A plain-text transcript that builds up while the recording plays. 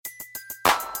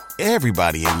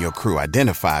Everybody in your crew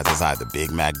identifies as either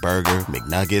Big Mac Burger,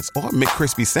 McNuggets, or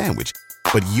McCrispy Sandwich.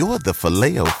 But you're the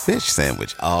Filet-O-Fish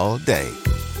Sandwich all day.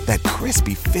 That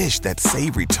crispy fish, that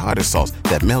savory tartar sauce,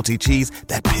 that melty cheese,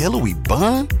 that pillowy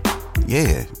bun.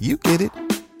 Yeah, you get it.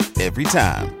 Every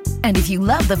time. And if you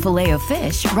love the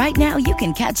Filet-O-Fish, right now you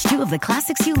can catch two of the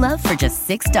classics you love for just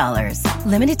 $6.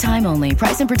 Limited time only.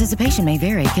 Price and participation may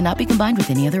vary. Cannot be combined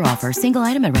with any other offer. Single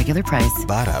item at regular price.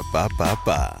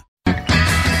 Ba-da-ba-ba-ba.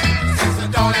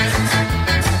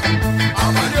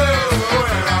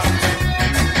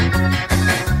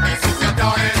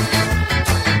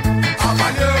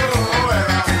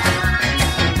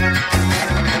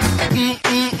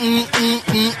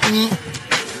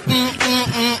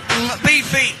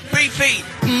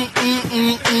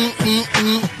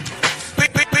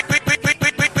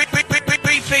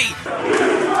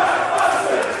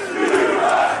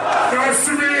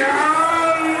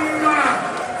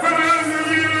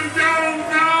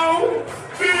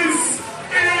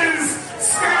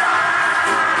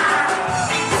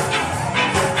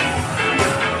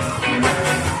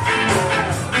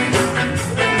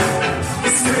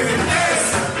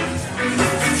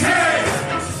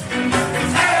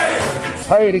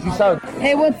 Hey, this is South.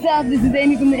 Hey, what's up? This is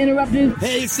Amy from The Interrupters.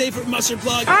 Hey, it's Safe from Mustard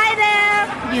Plug. Hi there,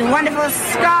 you wonderful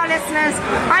Star listeners.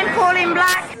 I'm Pauline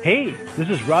Black. Hey, this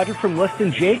is Roger from Less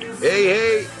Than Jake.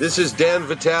 Hey, this is Dan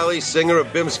Vitale, singer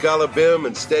of Bim Scala Bim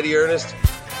and Steady Ernest.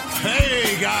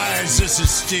 Hey, guys, this is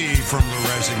Steve from The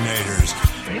Resignators.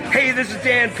 Hey, this is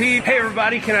Dan P. Hey,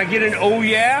 everybody, can I get an oh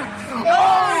yeah?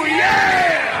 Oh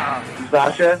yeah!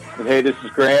 Sasha, and hey, this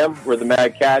is Graham. We're the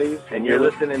Mad Caddies, and you're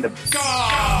listening to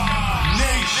God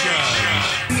Nation.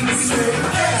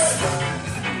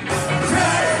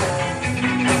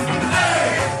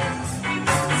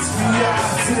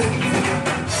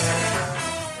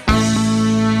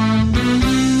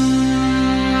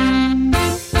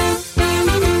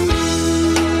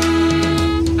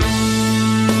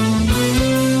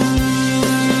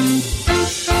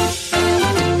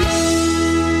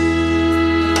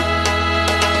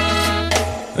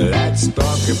 Let's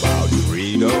talk about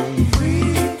freedom.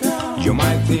 You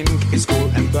might think it's cool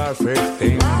and perfect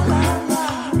thing,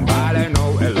 but I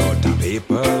know a lot of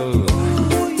people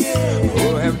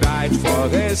who have died for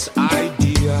this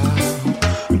idea.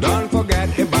 Don't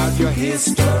forget about your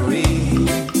history.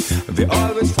 They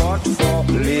always fought for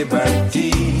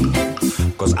liberty,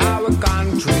 'cause our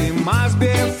country must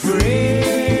be free.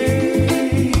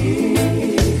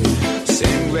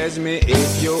 Sing with me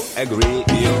if you agree.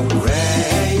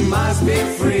 Ukraine must be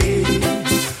free.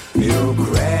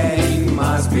 Ukraine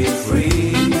must be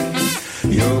free.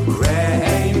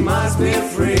 Ukraine must be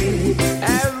free.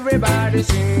 Everybody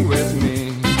sing with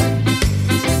me.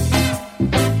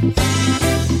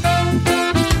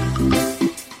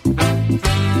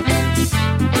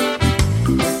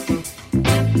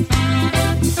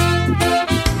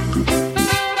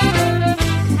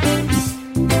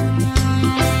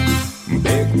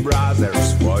 Big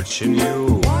Brother's watching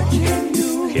you.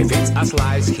 He feeds us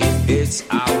lies, he eats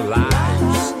our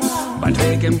lives. But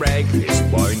we can break his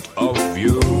point of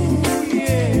view.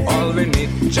 All we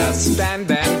need, just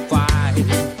stand and fight.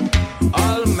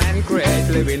 All men create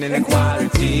living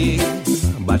inequality,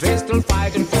 but we're still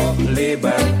fighting for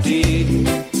liberty.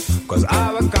 'Cause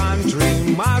our country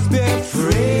must be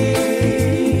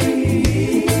free.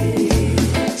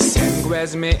 Sing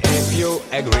with me if you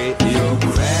agree.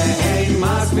 Ukraine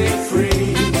must be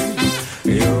free.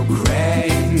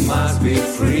 Ukraine must be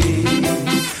free.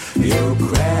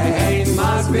 Ukraine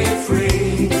must be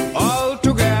free. All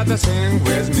together sing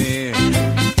with me.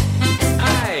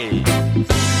 Aye.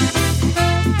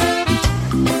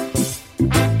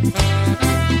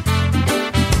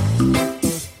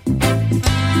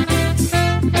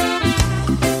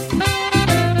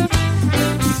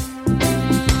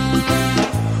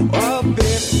 All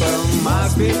people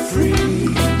must be free.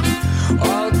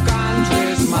 All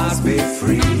countries must be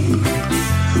free.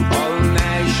 All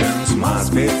nations must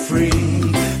be free.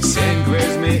 Sing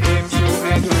with me if you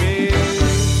agree.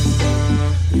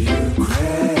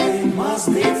 Ukraine must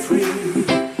be free.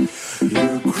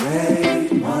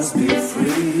 Ukraine must be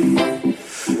free.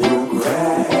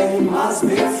 Ukraine must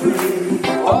be free.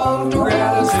 All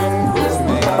together sing with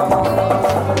me.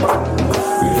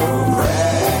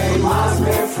 Ukraine must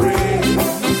be free.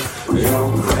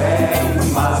 Ukraine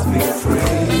must be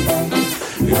free.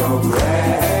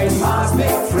 Ukraine must be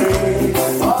free.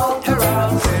 All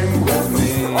around sing with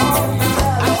me.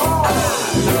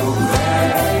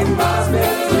 Ukraine must be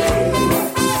free.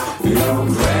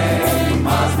 Ukraine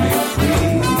must be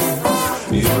free.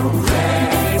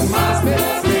 Ukraine must be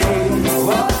free.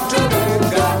 What do we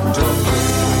got to be?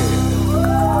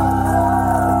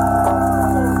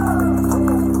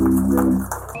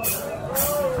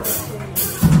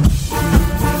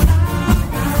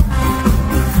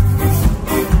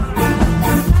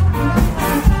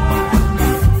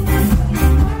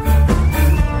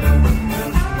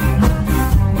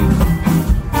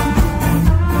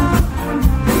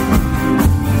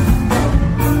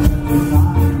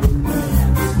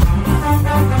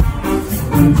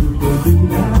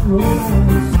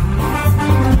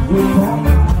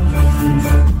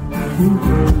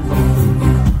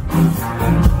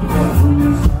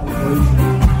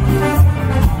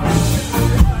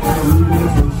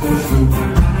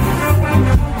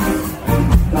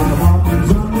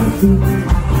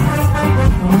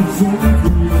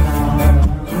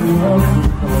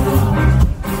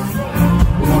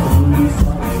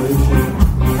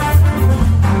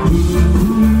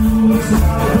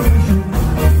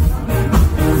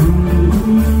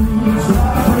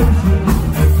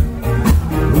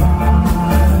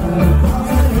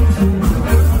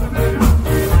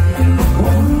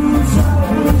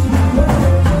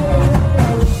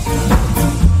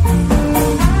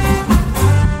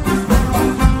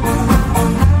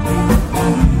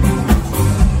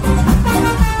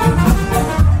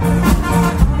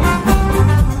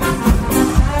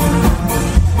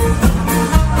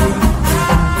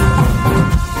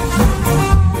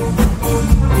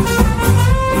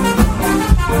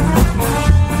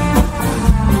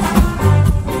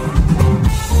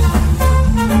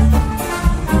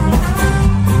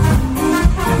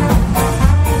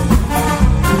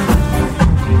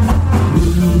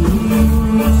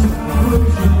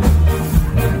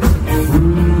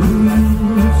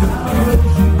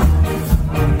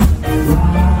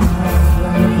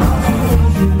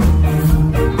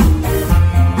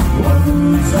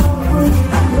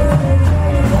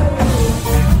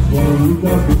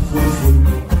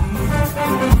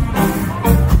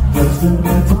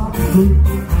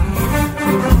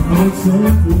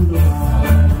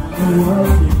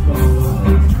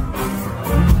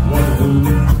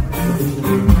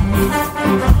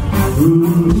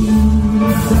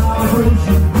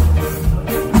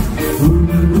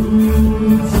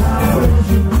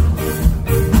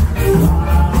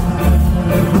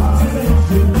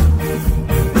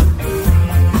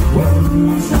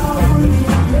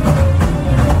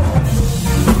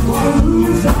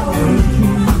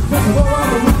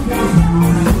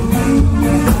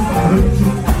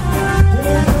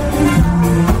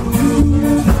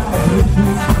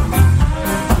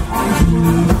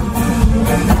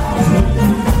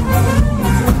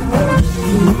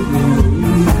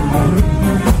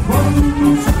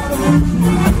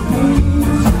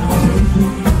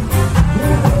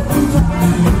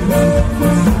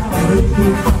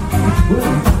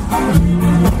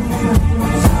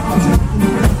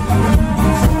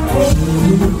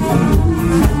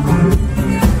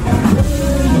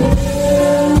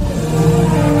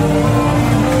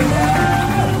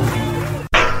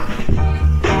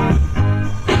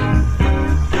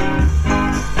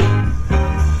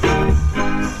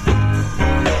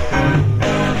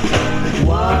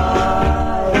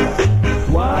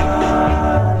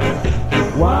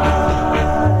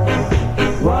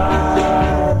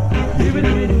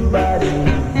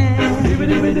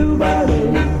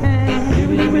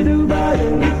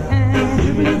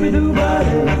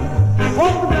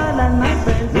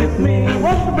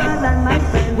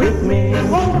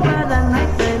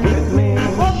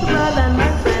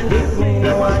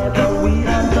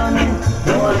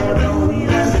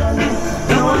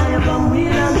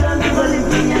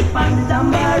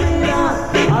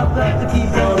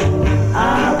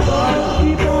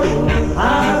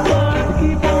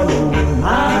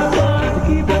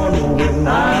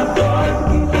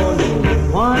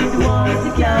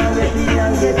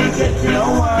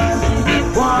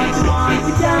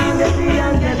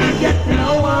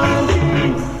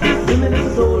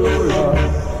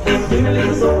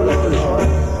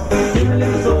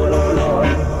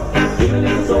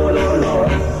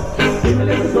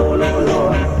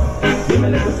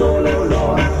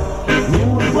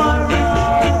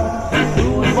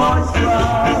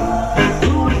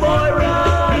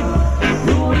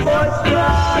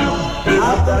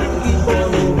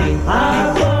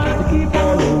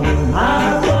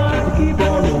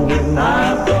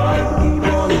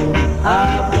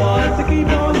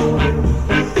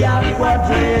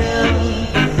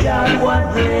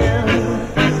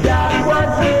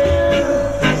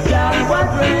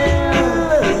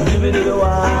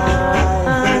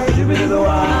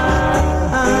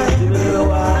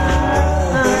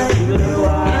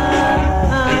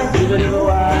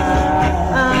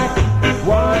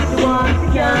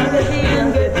 Want, can't get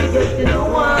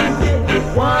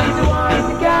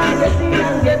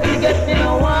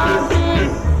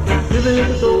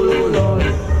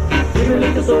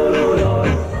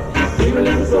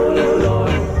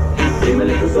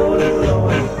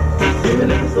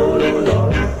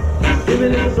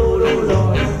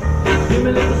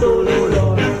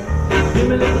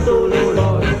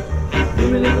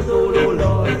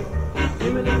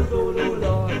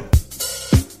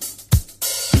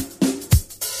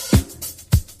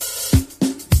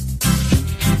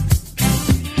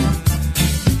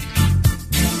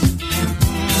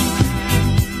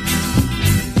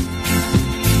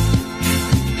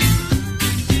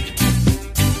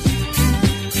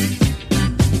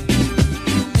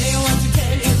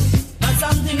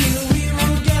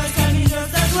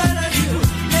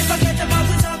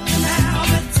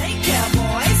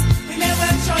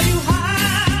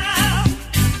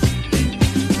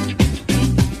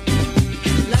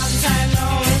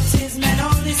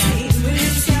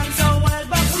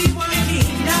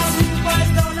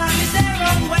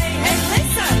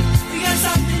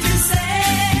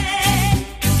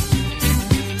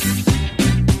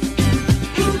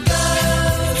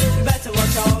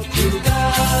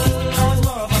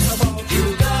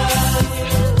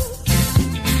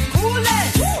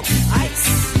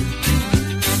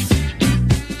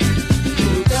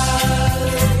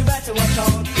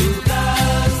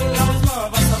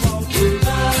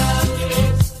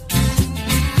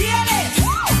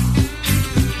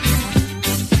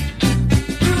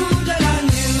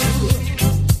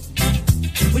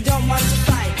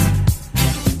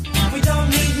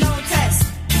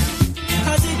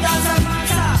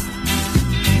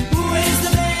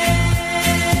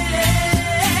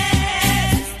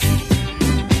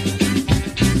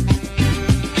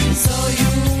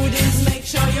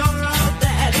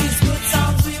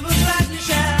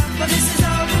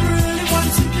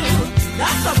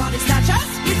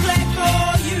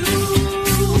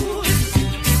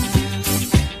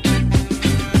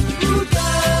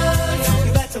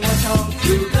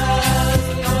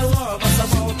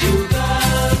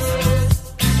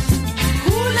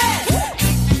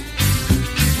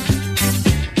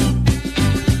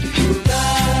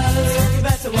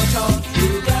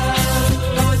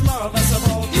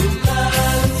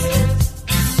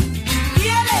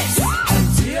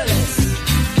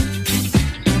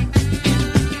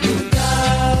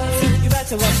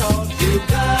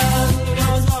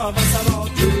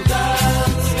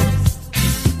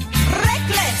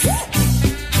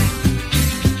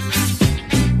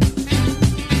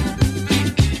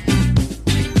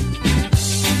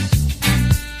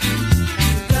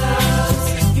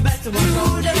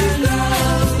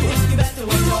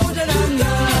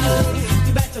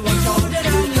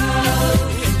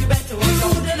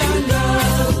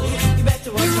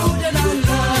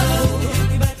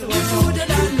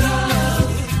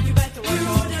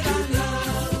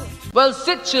Well,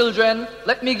 sit, children.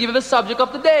 Let me give you the subject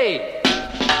of the day.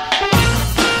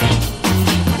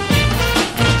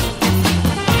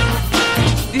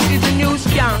 This is the new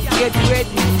skank. Get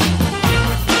ready.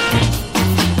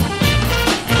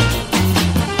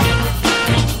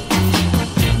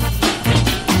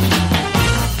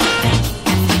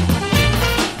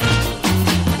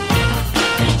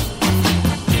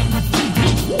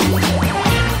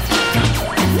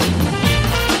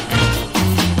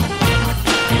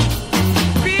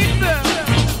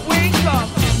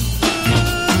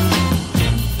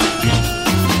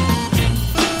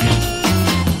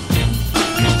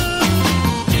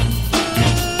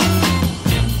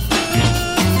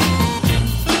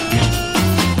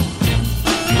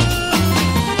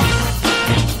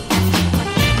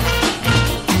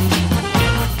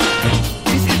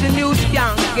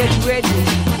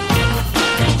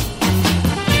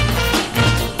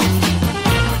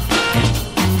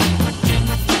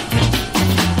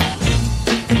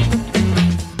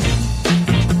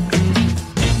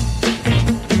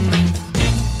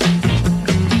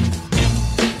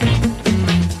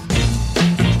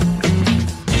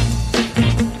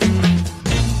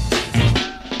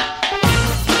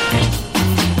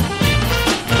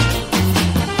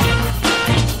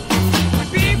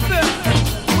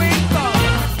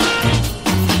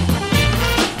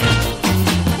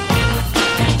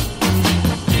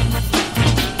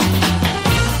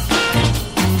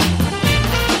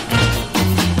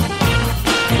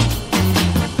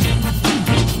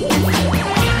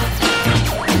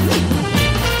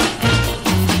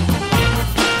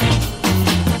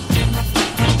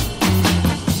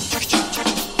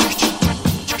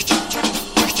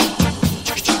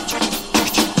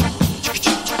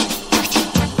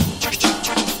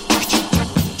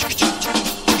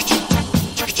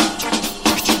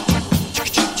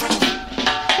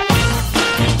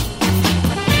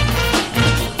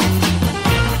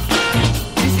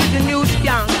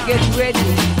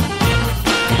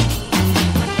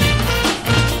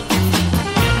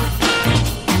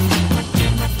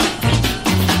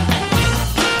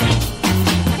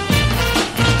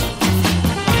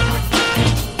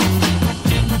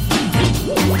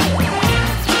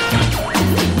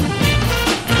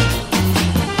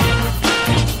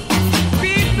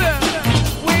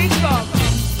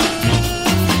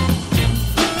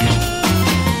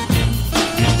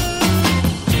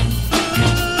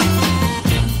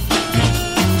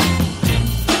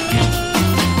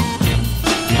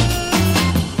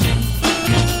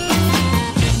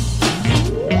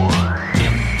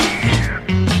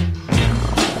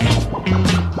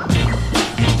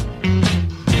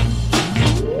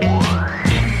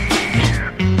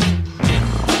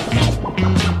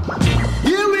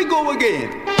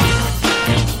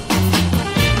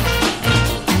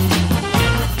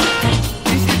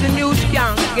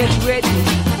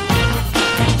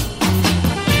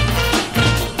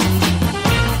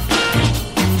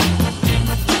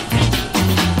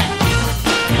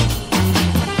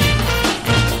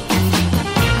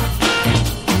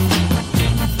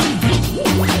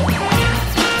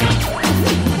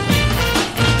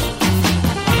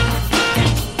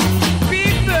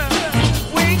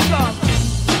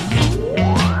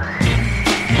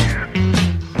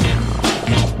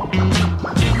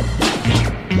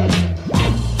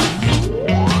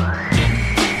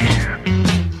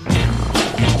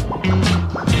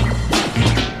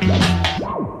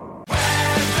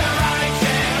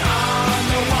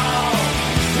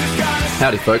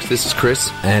 Howdy folks, this is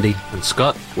Chris, Andy and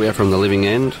Scott. We are from The Living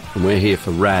End and we're here for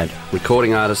RAD,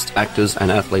 recording artists, actors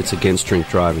and athletes against drink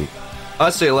driving. I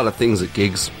see a lot of things at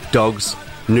gigs, dogs,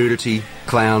 nudity,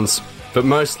 clowns, but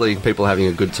mostly people having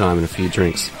a good time and a few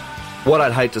drinks. What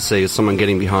I'd hate to see is someone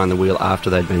getting behind the wheel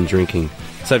after they've been drinking.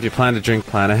 So if you plan to drink,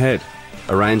 plan ahead.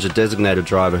 Arrange a designated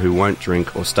driver who won't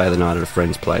drink or stay the night at a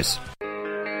friend's place.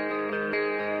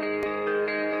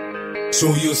 So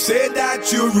you say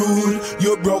that you're rude,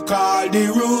 you broke all the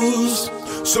rules.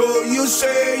 So you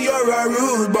say you're a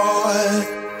rude boy.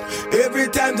 Every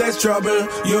time there's trouble,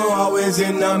 you're always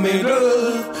in the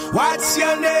middle. What's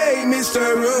your name, Mr.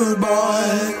 Rude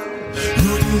Boy?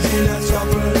 Rude is in a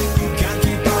trouble, you can't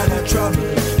keep out of trouble.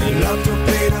 You love to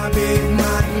play the big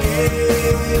man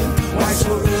game. Why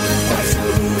so rude, why so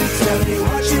rude? Tell me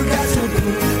what you got to do.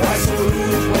 Why so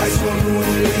rude, why so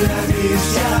rude? In this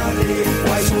Charlie.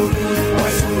 Why so rude, why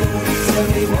so rude? Tell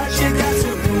me what you got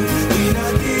to do. In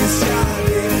this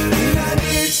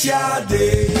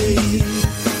Charlie.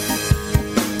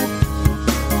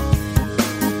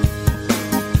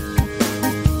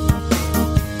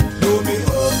 Do me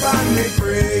hope and me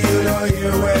pray, you don't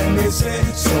hear when me say.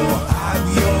 So have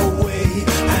your way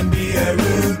and be a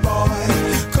rude boy.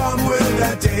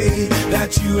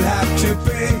 you'll have to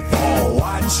pay for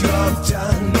what you've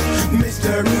done,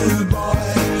 Mr. Rude Boy.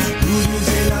 Rude is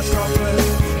in a struggle,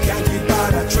 can't keep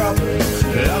out of trouble.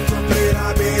 Love to play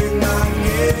a big man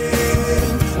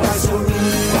game. Why so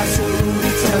rude? Why so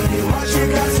rude? Tell me what you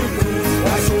got to do.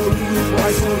 Why so rude?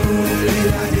 Why so rude?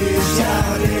 In a dish,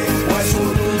 why so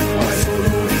rude? Why so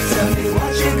rude? Tell me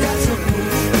what you got to do.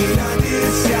 In a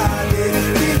dish,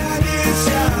 in a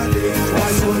dish,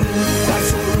 why so rude? Why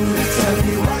so rude? Tell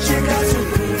me what you got to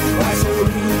do. Why so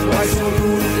rude? Why so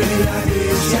rude? In a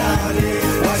dish,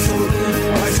 why so rude?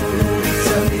 Why so rude?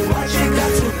 Tell me what you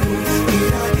got to do.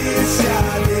 In a dish,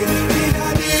 in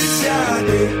a dish,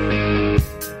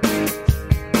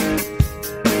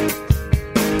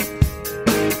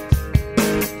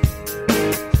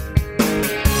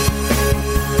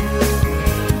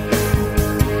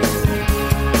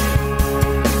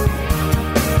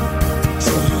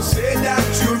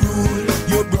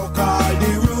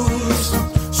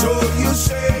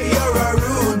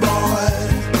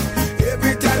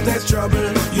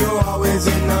 trouble, you're always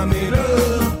in the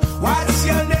middle. What's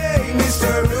your name,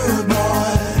 Mr. Rude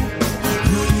Boy?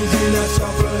 Rude is in a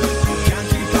trouble, can't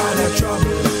keep out of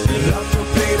trouble. Love to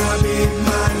play the big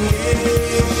man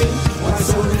game. Why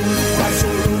so rude? Why so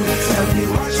rude? Tell me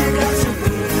what you got to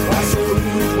do. Why so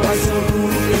rude? Why so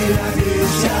rude? In a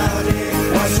dish,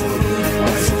 why so rude?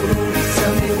 Why so rude?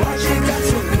 Tell me what you got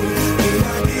to do. In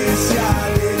a dish,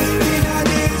 in a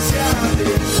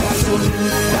dish, why so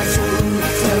rude? Why so rude?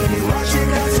 Tell me what you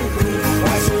got to do.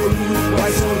 Why so rude? Why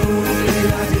so rude? In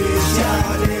a dish,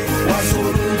 why so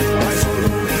rude? Why so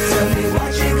rude? Tell me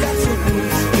what you got to do.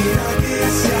 In a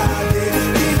dish,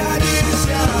 in a dish,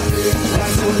 why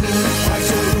so rude? Why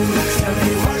so rude? Tell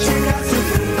me what you got to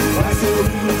do. Why so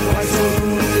rude? Why so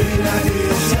rude? In a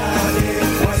dish,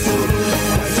 why so rude?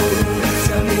 Why so rude?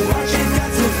 Tell me what you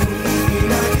got to do.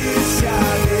 In a dish,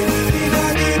 in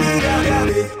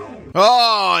a dish.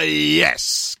 Oh,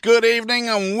 yes. Good evening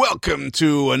and welcome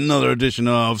to another edition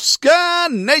of Ska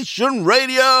Nation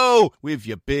Radio with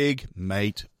your big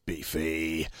mate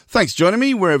Beefy. Thanks for joining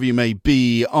me wherever you may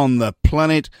be on the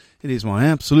planet. It is my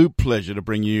absolute pleasure to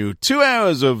bring you 2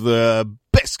 hours of the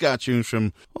best ska tunes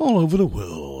from all over the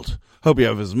world. Hope you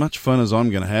have as much fun as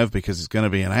I'm going to have because it's going to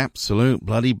be an absolute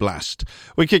bloody blast.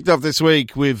 We kicked off this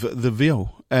week with the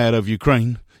VO out of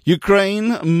Ukraine.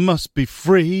 Ukraine Must Be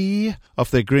Free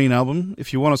off their Green album.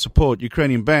 If you want to support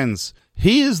Ukrainian bands,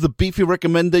 here's the beefy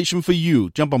recommendation for you.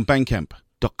 Jump on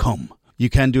bandcamp.com. You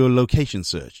can do a location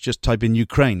search. Just type in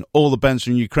Ukraine. All the bands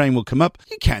from Ukraine will come up.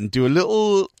 You can do a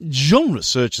little genre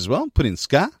search as well. Put in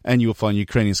ska and you'll find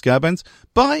Ukrainian ska bands.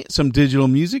 Buy some digital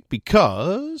music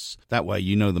because that way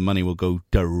you know the money will go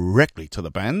directly to the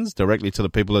bands, directly to the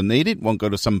people that need it. Won't go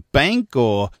to some bank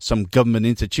or some government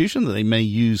institution that they may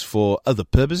use for other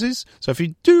purposes. So if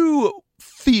you do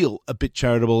feel a bit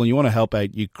charitable and you want to help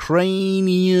out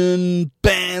Ukrainian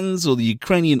bands or the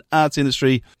Ukrainian arts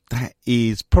industry, that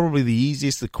is probably the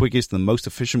easiest, the quickest, and the most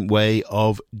efficient way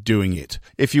of doing it.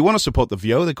 If you want to support the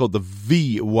VO, they're called the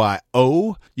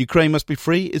VYO. Ukraine Must Be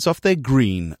Free. It's off their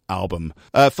Green album.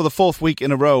 For the fourth week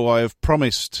in a row, I have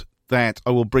promised that I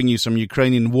will bring you some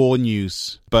Ukrainian war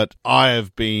news, but I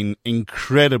have been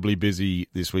incredibly busy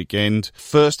this weekend.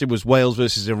 First, it was Wales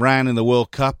versus Iran in the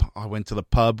World Cup. I went to the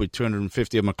pub with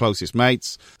 250 of my closest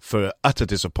mates for utter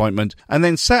disappointment. And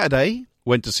then Saturday,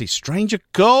 went to see Stranger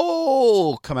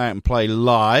Goal come out and play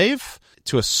live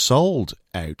to a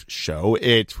sold-out show.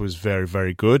 It was very,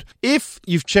 very good. If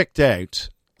you've checked out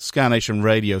Ska Nation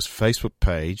Radio's Facebook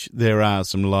page, there are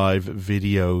some live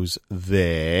videos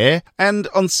there. And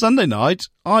on Sunday night,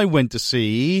 I went to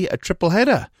see a triple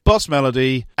header. Boss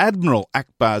Melody, Admiral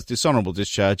Akbar's Dishonourable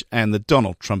Discharge, and the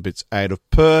Donald Trumpets out of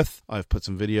Perth. I've put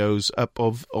some videos up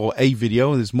of, or a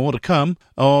video, and there's more to come,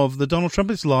 of the Donald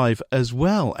Trumpets live as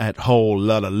well at Whole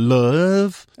Lotta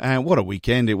Love. And what a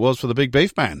weekend it was for the Big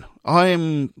Beef Man. I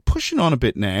am pushing on a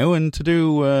bit now, and to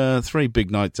do 3 big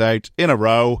nights out in a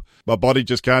row, my body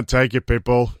just can't take it,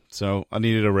 people. So I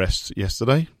needed a rest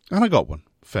yesterday, and I got one.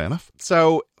 Fair enough.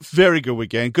 So, very good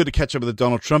weekend. Good to catch up with the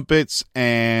Donald Trumpets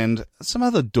and some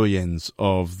other doyens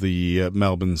of the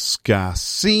Melbourne ska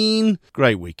scene.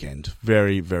 Great weekend.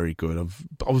 Very, very good.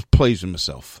 I was pleased with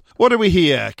myself. What did we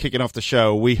hear kicking off the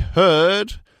show? We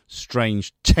heard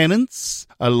Strange Tenants,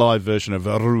 a live version of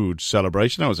a Rude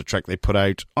Celebration. That was a track they put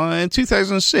out in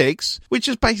 2006, which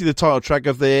is basically the title track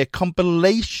of their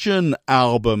compilation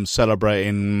album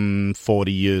celebrating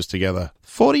 40 years together.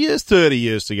 40 years, 30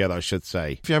 years together, I should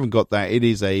say. If you haven't got that, it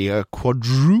is a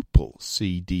quadruple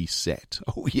CD set.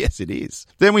 Oh, yes, it is.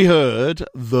 Then we heard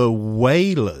The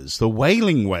Wailers, the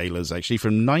Wailing Wailers, actually,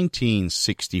 from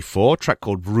 1964, a track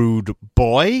called Rude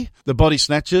Boy. The Body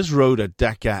Snatchers, Rhoda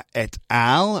Dakar et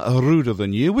al., Ruder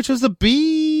Than You, which was the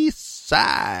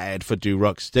B-side for Do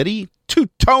Rock Steady.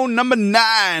 Two-tone number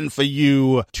 9 for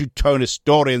you two-tone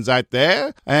historians out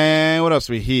there. And what else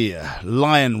do we hear?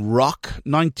 Lion Rock,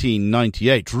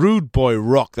 1998. Rude Boy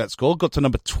Rock, that's called. Got to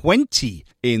number 20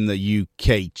 in the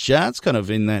UK charts. Kind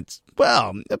of in that,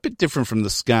 well, a bit different from the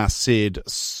Ska Sid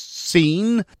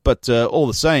scene, but all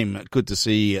the same, good to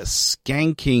see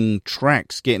skanking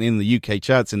tracks getting in the UK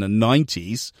charts in the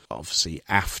 90s. Obviously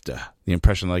after the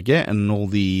impression I get and all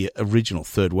the original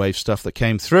third wave stuff that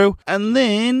came through. And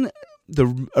then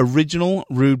the original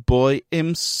Rude Boy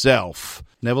himself,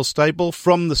 Neville Staple,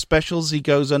 from the specials he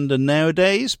goes under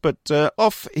nowadays, but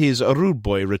off his Rude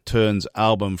Boy Returns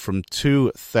album from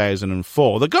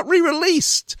 2004 that got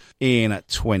re-released in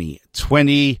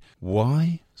 2020.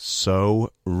 Why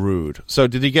so rude? So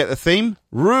did you get the theme?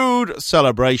 Rude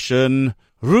celebration,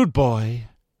 Rude Boy,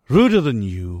 Ruder Than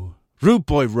You, Rude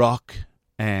Boy Rock,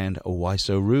 and Why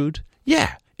So Rude?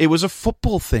 Yeah, it was a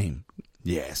football theme.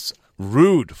 Yes,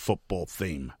 rude football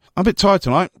theme. I'm a bit tired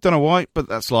tonight, don't know why, but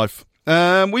that's life.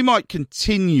 We might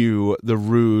continue the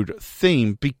rude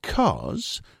theme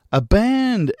because a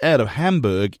band out of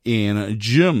Hamburg in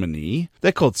Germany,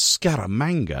 they're called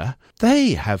Scaramanga,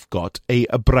 they have got a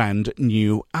brand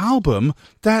new album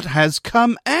that has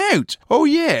come out. Oh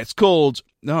yeah, it's called,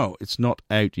 no, it's not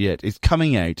out yet. It's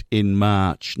coming out in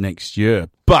March next year,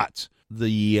 but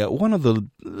the one of the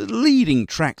leading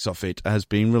tracks of it has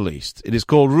been released. It is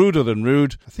called Ruder Than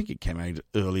Rude. I think it came out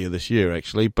earlier this year,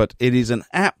 actually, but it is an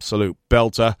absolute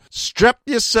belter. Strap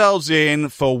yourselves in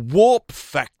for Warp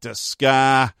Factor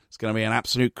Ska. It's going to be an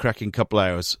absolute cracking couple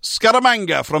hours.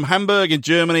 Scaramanga from Hamburg in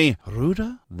Germany.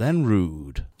 Ruder Than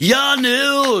Rude. Your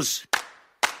news,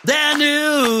 their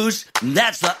news,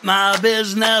 that's not my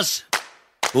business.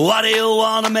 What do you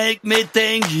want to make me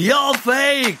think you're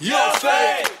fake? You're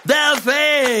fake. They're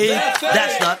fake. They're fake.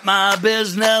 That's not my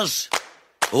business.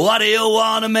 What do you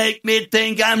want to make me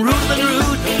think I'm ruder than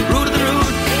rude? Ruder than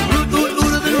rude.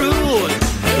 Ruder than rude.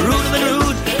 Ruder than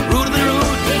rude. Ruder than rude.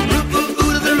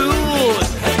 Ruder than rude.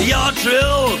 You're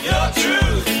true. You're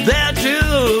true. They're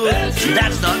true. They're true.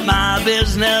 That's not my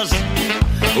business.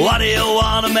 What do you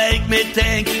want to make me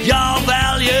think? Your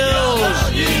values,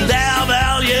 their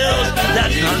values,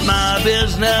 that's not my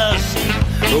business.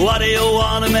 What do you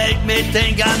want to make me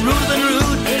think? I'm ruder than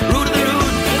rude, ruder than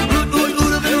rude,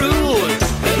 ruder than rude,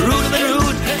 ruder than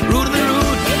rude, ruder than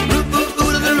rude,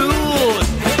 ruder than rude.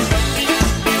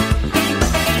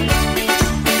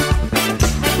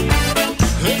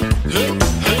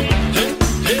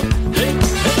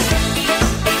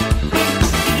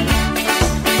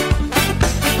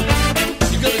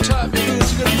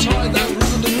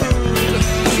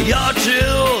 You're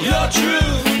true,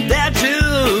 they're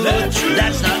true,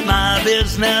 that's not my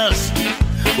business.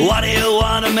 What do you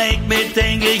want to make me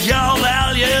think is your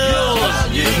values,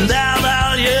 their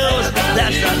values,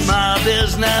 that's not my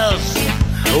business.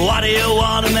 What do you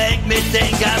want to make me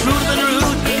think I'm ruder than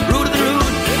rude, ruder than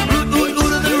rude,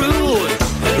 ruder than rude,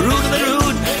 ruder than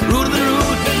rude, ruder than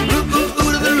rude,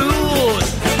 ruder than rude.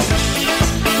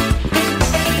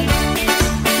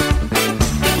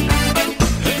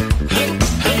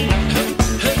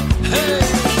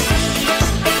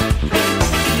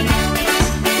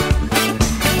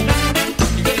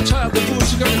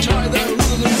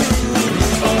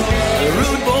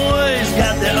 Rude boys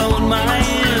got their own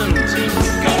minds.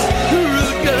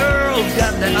 Rude girls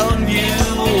got their own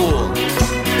view.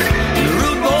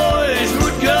 Rude boys,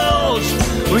 rude girls,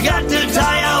 we got to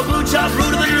tie our boots off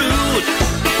ruder than rude.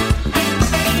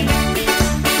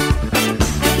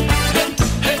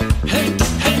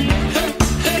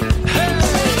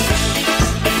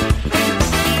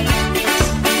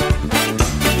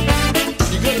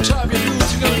 You gotta tie your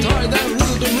boots, you gotta tie that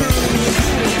ruder than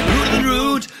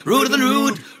rude. Ruder than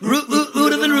rude,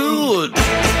 ruder than rude,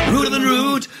 ruder than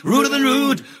rude, ruder than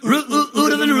rude, ruder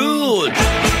than rude,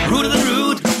 ruder than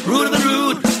rude, ruder than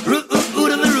rude,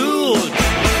 ruder than rude,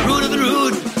 ruder than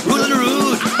rude, ruder than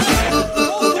rude,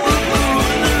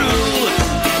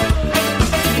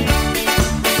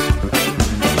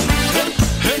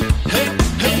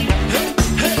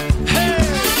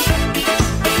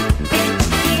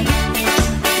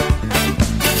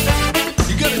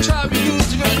 You gotta tie your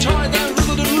boots, you gotta tie that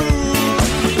ruder than rude.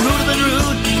 Ruder than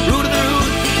rude,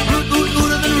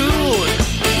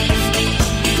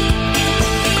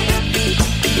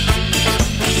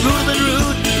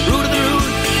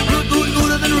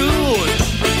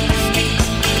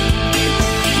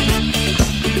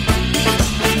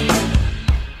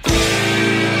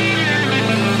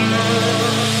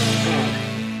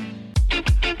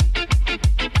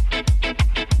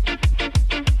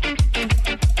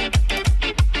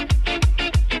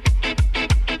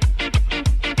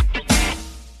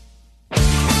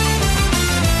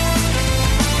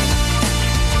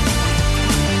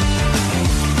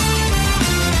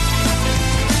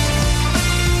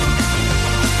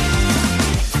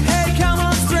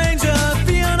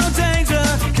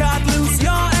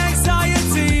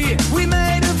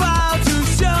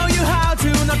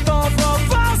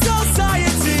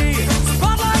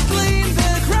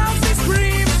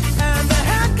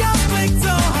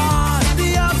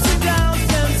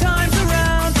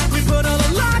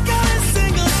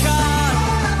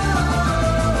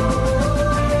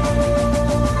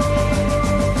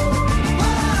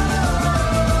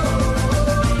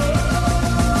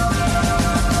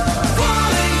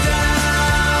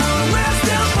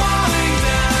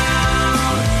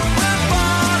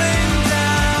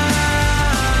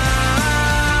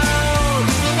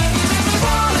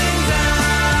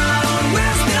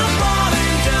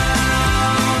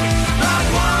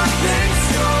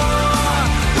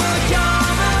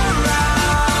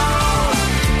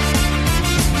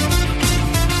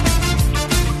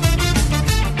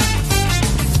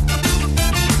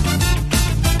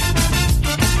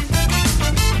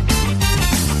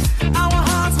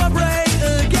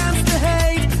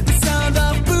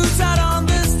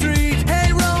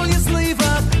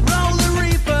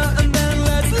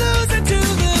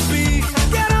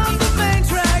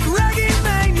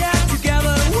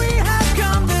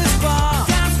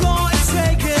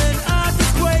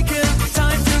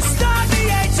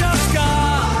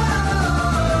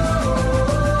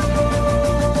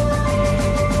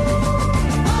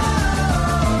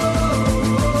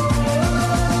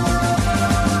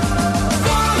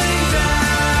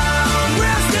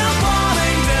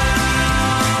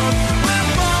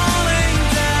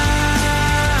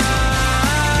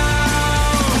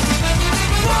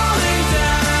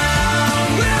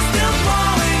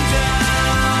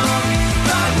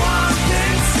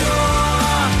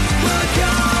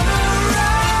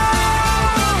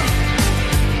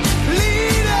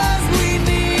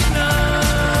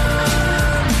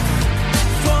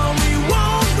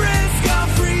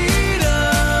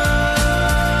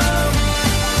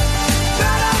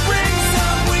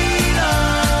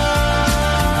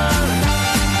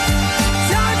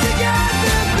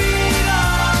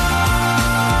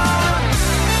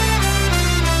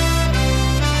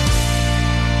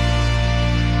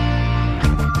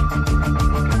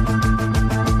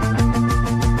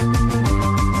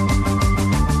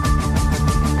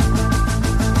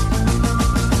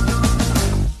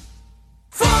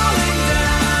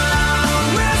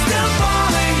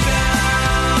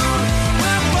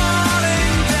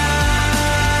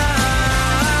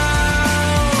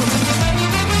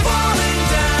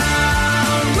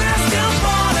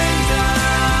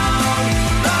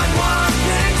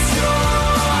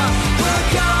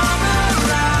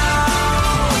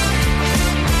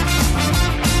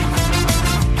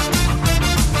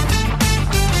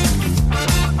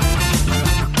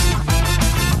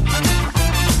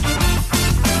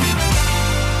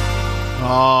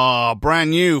 brand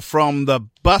new from the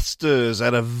Busters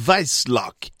out of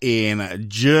Weissloch in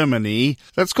Germany.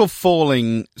 That's called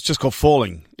Falling. It's just called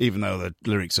Falling, even though the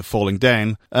lyrics are falling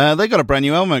down. They got a brand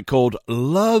new album called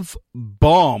Love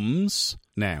Bombs.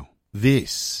 Now,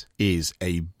 this is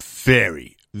a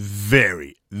very,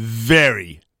 very,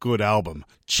 very good album.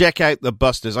 Check out the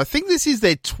Busters. I think this is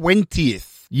their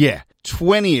 20th. Yeah,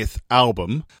 20th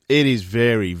album. It is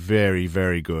very, very,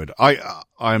 very good.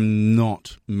 I'm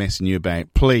not messing you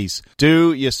about. Please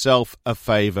do yourself a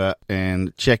favor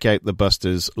and check out the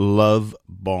Busters' Love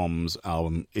Bombs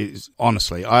album. It's,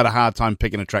 honestly, I had a hard time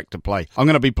picking a track to play. I'm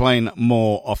going to be playing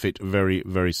more of it very,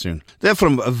 very soon. They're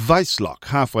from Weissloch,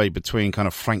 halfway between kind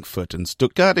of Frankfurt and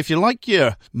Stuttgart. If you like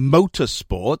your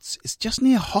motorsports, it's just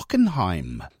near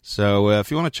Hockenheim. So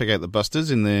if you want to check out the Busters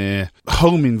in their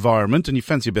home environment and you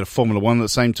fancy a bit of Formula One at the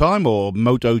same time, or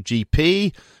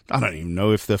MotoGP, I don't even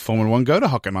know if the Formula One go to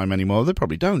Hockenheim anymore. They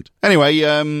probably don't. Anyway,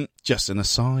 just an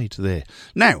aside there.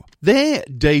 Now, their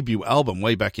debut album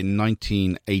way back in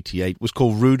 1988 was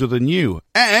called Ruder Than You.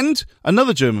 And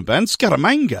another German band,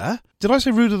 Scaramanga. Did I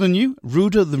say Ruder Than You?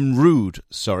 Ruder Than Rude.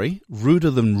 Sorry.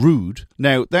 Ruder Than Rude.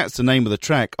 Now, that's the name of the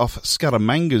track off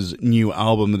Scaramanga's new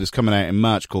album that is coming out in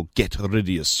March called Get Rid of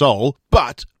Your Soul.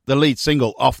 But the lead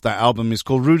single off that album is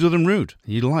called Ruder Than Rude.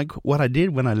 You like what I did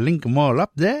when I link them all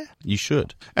up there? You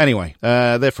should. Anyway,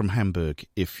 they're from Hamburg,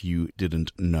 if you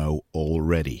didn't know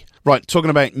already. Right, talking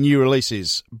about new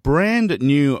releases. Brand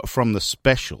new from the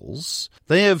Specials.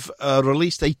 They have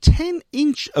released a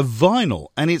 10-inch of vinyl,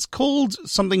 and it's called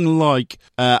something like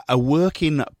a work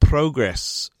in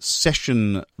progress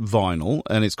session vinyl,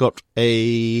 and it's got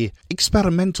a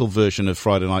experimental version of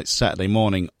Friday Night, Saturday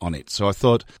Morning on it. So I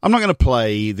thought, I'm not going to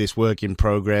play this work in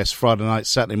progress Friday Night,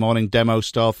 Saturday Morning demo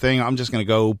style thing. I'm just going to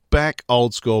go back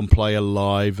old school and play a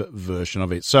live version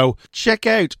of it. So check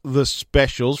out the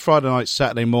Specials, Friday Night,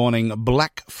 Saturday Morning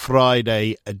Black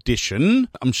Friday edition.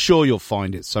 I'm sure you'll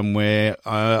find it somewhere.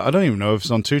 I don't even know if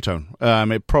it's on Two-Tone.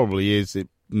 It probably is. It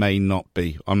may not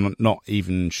be. I'm not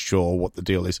even sure what the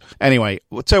deal is. Anyway,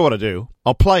 I'll tell you what I do.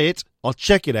 I'll play it, I'll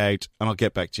check it out, and I'll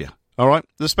get back to you. All right?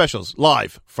 The Specials,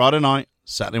 live, Friday night,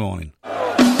 Saturday morning.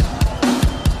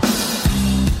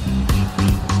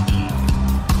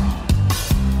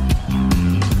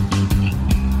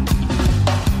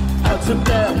 Out of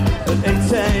bed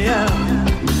at 8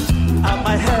 a.m. Out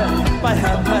my head by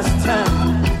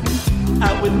 10:30.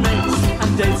 Out with mates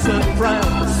and dates and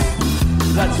friends.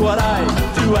 That's what I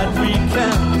do at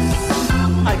weekends.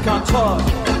 I can't talk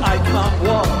and I can't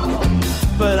walk,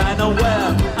 but I know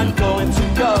where I'm going to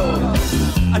go.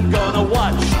 I'm gonna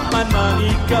watch my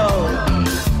money go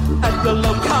at the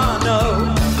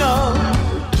Locarno, no.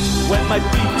 When my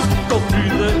feet go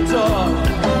through the door,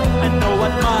 I know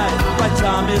what my right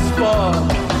arm is for.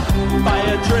 Buy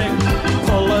a drink,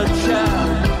 pull a chair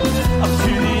up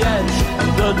to the edge of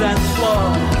the dance floor.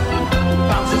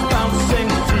 Bouncers bouncing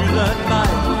through the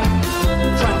night,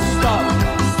 trying to stop,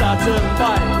 start a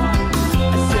fight. I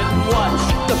sit and watch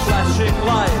the flashing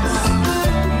lights,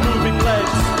 moving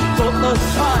legs, thoughtless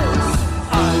ties.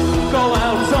 I go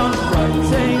out on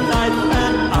Friday night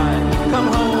and I come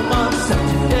home on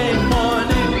Saturday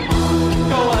morning.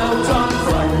 Go out on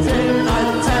Friday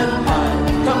night and I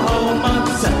come home on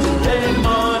Saturday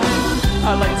morning. I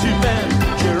like to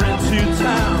venture into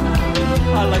town,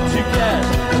 I like to get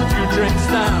a few drinks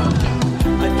down.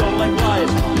 I don't like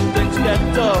life, things get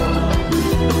dull.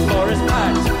 The floor is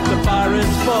packed, the bar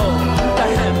is full. The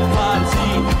hen party,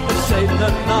 they save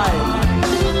the night.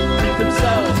 Treat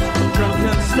themselves,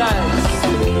 drunken stags,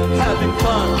 having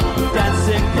fun,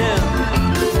 dancing in.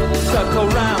 Circle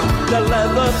round the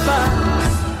leather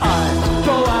bags. I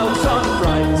go out on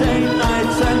Friday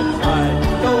nights and I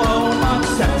go home on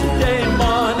Saturday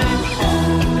morning.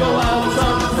 Go out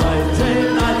on Friday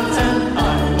night and I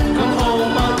come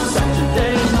home on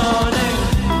Saturday morning.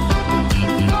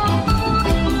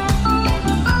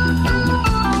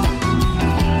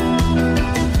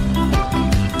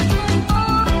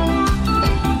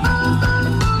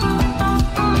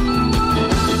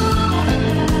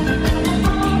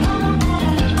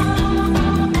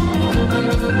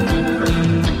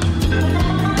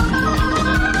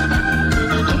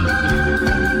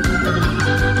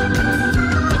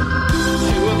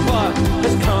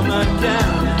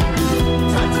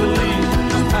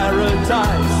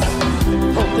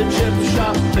 Hope the chip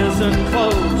shop isn't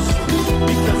closed,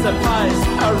 because the pies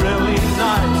are really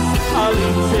nice. I'll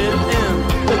eat it in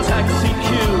the taxi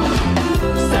queue,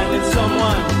 stand in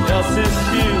someone else's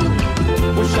view.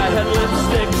 Wish I had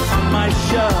lipstick on my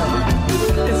shirt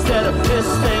instead of piss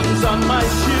stains on my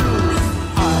shoes.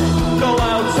 I go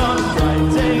out on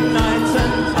Friday nights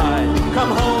and I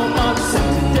come home on Saturday.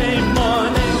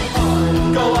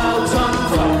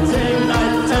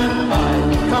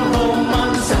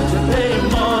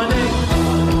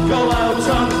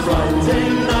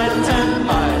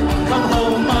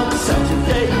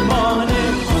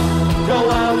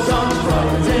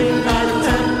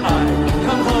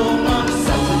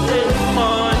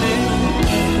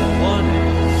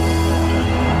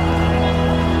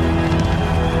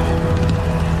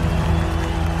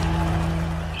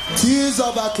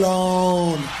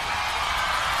 clown.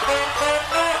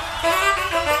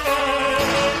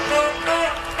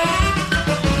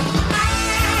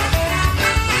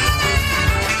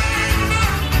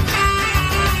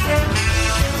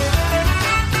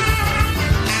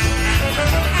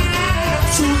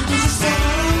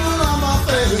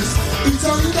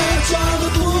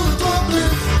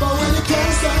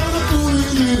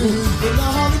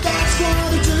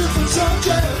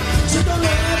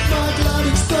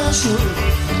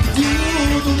 You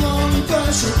the wrong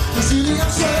impression. The feeling I'm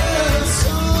sad,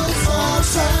 so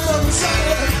sad, I'm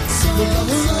sad. The love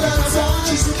that I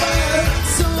want is so bad,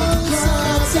 so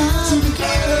sad to be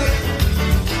glad.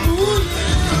 Ooh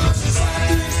yeah,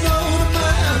 society's not a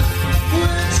man.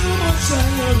 Way too much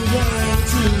anger,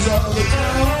 tears all the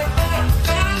time.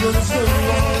 But it's no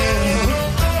wrong.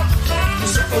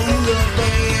 It's so baby,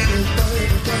 baby,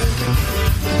 baby,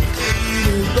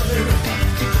 baby.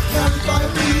 Now if I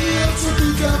feel to be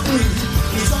carefree,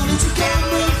 it's only to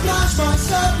camouflage my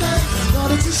sadness. Not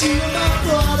to see my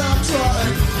pride I try.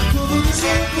 Cover this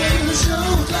whole way to show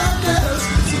gladness.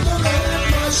 So don't let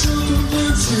my show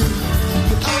convince you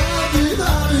that I've been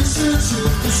having since you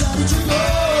decided to go.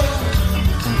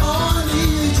 All I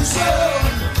need is yourself.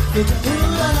 You're the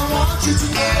fool that I want you to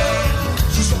know.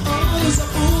 She's the honest I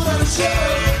put on a show.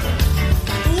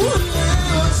 Ooh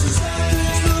yeah, she's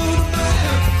acting through the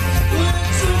man.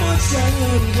 Too much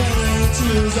anger,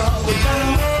 tears all the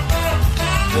time.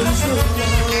 There's no one.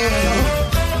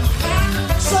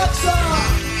 Sucks up.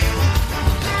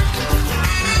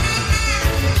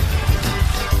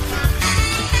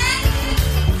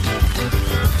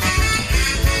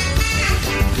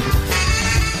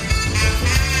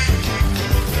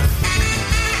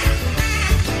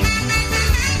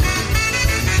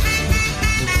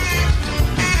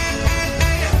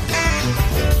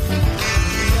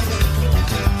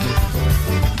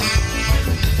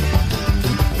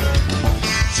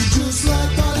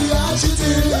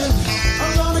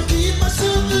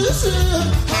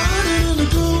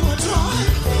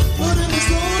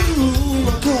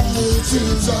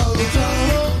 Tears all the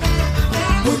time,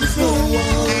 but there's no one.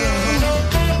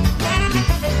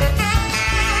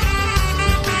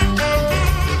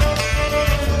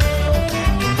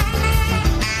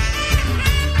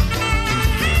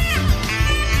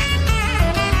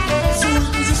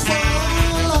 Sweetness is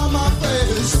fall on my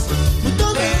face, but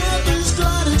don't have this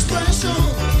glad expression.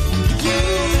 You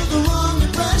give the wrong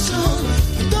impression.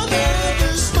 Don't have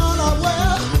this smile I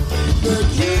wear, but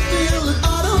you feel that I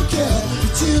don't care.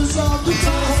 Tears all the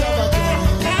time.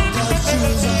 Got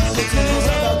tears all the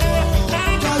time.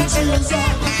 Got tears all the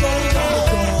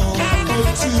time.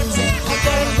 Got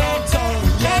tears all the time.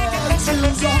 Yeah,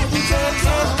 tears all the time.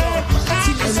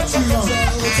 Tears all the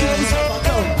time. Tears all the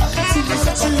time. Tears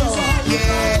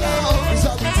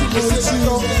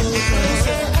all the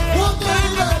time. One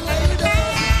baby lady.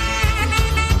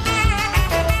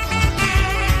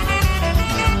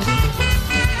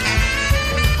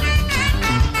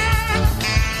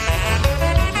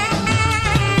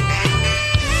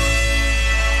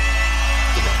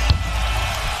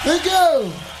 Thank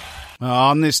you.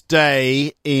 On this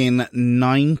day in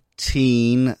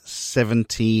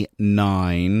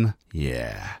 1979,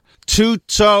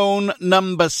 Two-Tone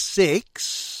number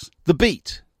 6, The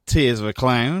Beat, Tears of a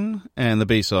Clown, and the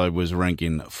B-side was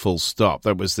Rankin Full Stop.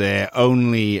 That was their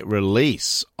only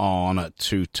release on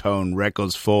Two-Tone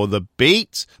Records for The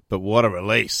Beat, but what a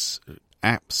release.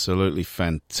 Absolutely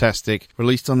fantastic.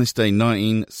 Released on this day,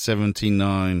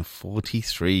 1979,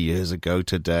 43 years ago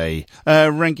today.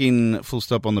 Ranking Full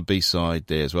Stop on the B-side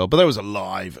there as well. But there was a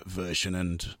live version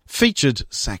and featured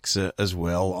Saxa as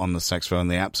well on the saxophone,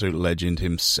 the absolute legend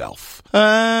himself.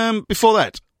 Before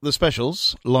that, the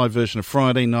Specials, live version of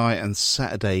Friday night and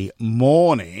Saturday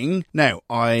morning. Now,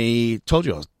 I told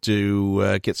you I was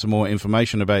to get some more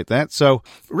information about that. So,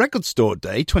 Record Store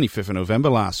Day, 25th of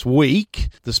November last week,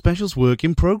 the Specials work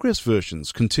in progress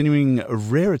versions, continuing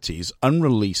rarities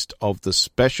unreleased of the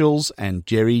Specials and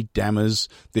Jerry Dammers.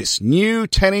 This new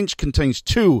 10-inch contains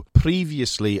 2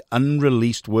 previously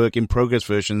unreleased work in progress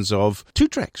versions of 2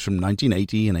 tracks from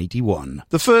 1980 and 81.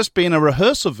 The first being a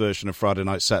rehearsal version of Friday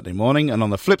Night, Saturday Morning, and on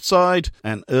the flip side,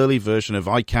 an early version of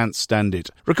I Can't Stand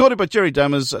It, recorded by Jerry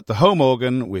Dammers at the home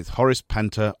organ with Horace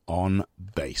Panter Killer on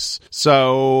bass.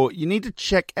 So you need to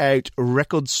check out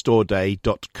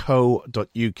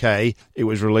recordstoreday.co.uk. It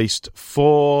was released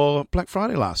for Black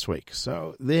Friday last week.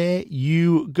 So there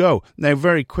you go. Now,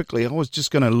 very quickly, I was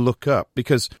just going to look up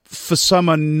because for some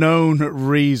unknown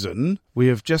reason, we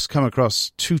have just come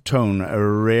across two-tone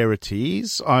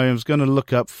rarities. I was going to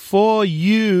look up for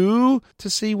you to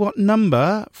see what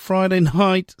number Friday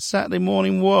night, Saturday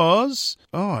morning was.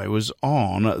 Oh, it was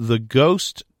on the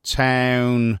Ghost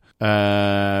Town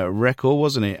record,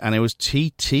 wasn't it? And it was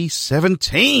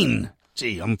TT17.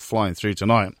 Gee, I'm flying through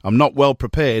tonight. I'm not well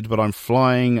prepared, but I'm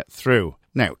flying through.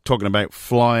 Now, talking about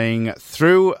flying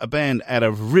through, a band out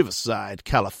of Riverside,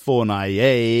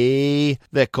 California.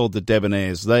 They're called the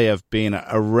Debonaires. They have been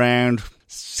around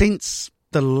since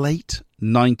the late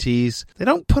 90s. They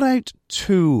don't put out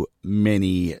too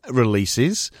many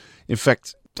releases. In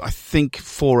fact, I think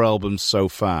 4 albums so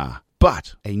far.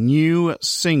 But a new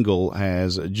single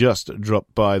has just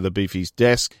dropped by the Beefy's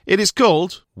desk. It is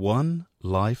called One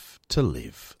Life to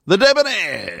Live. The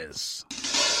Debonaires.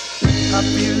 I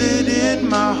feel it in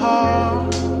my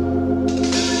heart.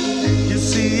 You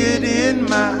see it in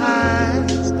my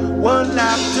eyes. One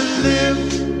life to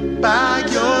live by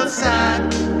your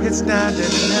side. It's not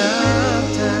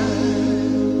enough time.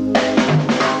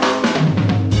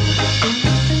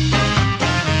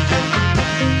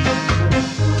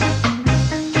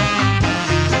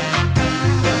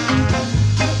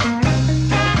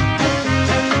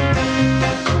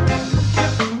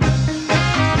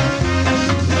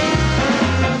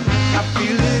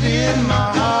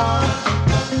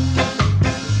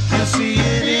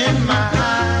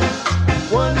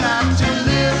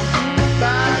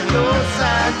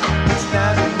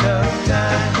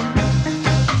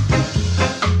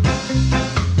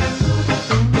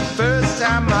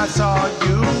 I saw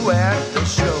you at the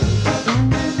show.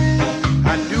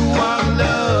 I knew our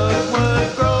love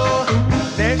would grow.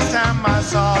 Next time I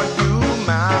saw you,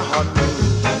 my heart grew.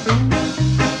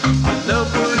 Our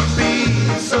love would be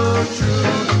so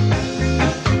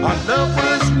true. Our love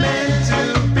was meant to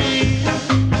be.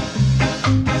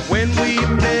 When we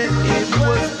met, it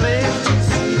was plain to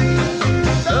see.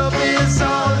 Love is all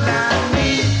I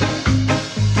need.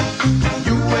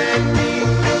 You and me,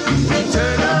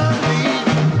 eternally.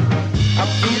 I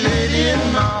feel it in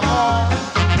my heart.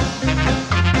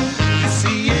 You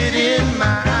see it in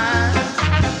my eyes.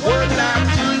 One life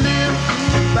to live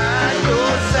by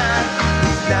your side.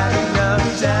 It's not enough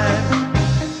time.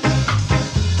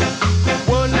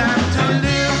 One life to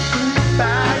live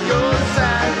by your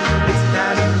side. It's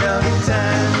not enough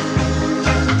time.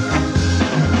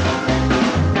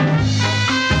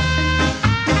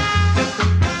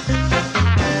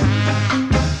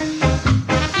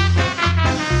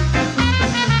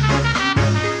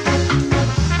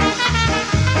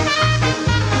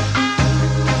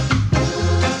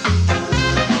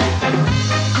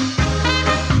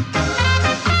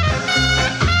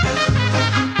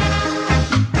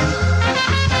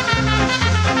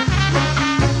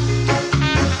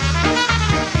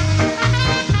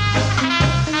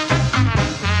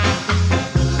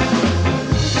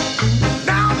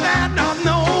 Now that I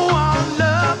know our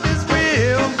love is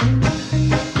real,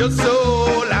 your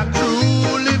soul I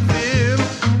truly feel.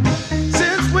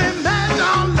 Since we met,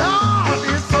 our love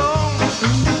is full.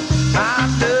 My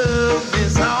love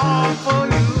is all for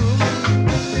you.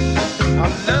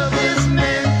 Our love is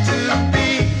meant to be.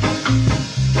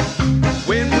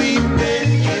 When we met,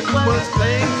 it was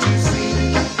plain to see.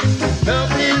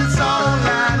 Love is all I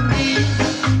need.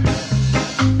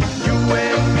 You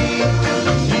and me,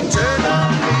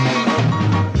 eternally.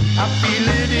 I feel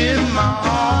it in my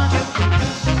heart.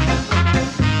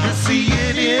 You see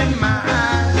it in my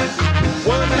eyes.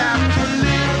 One life to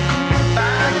live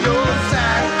by your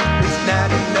side. It's not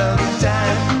enough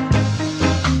time.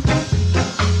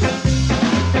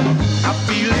 I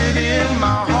feel it in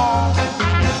my heart.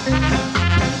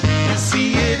 You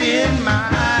see it in my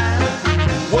eyes.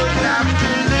 One life to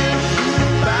live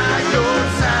by your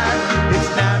side. It's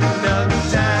not enough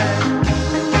time.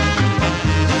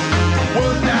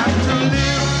 One life to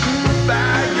live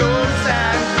by your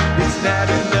side. It's not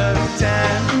enough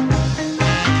time.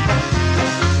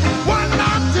 One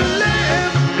life to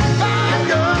live by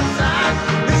your side.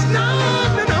 It's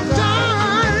not enough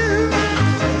time.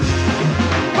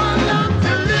 One life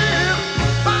to live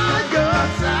by your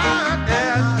side.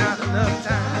 There's not enough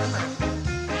time.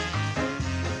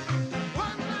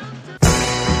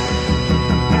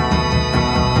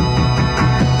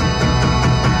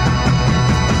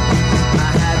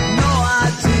 No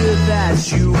idea that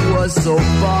you were so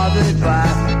bothered by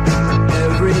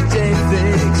everyday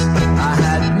things. I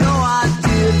had no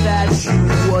idea that you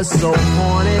was so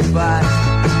haunted by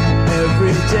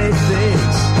everyday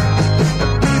things.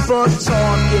 People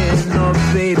talking, the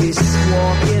baby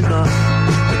squawking, the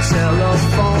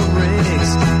telephone rings.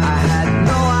 I had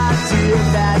no idea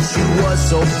that you were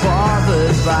so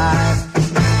bothered by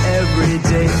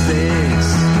everyday things.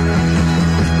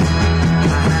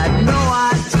 I had no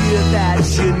idea that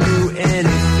you knew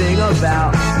anything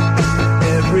about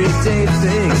everyday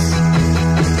things.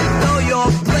 Though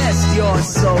you're blessed, you're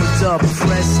so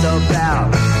depressed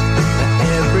about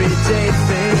everyday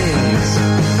things.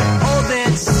 Oh,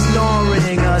 then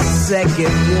snoring, a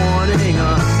second warning,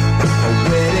 a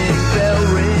wedding bell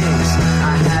rings.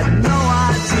 I had no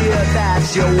idea that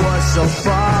you were so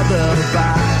bothered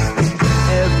by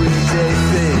everyday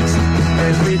things.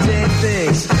 Everyday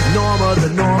things, normal the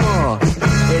normal.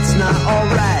 It's not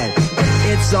alright,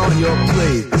 it's on your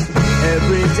plate.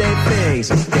 Everyday things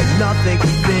that nothing to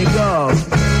think of,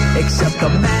 except the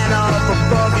man up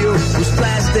above you who's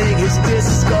blasting his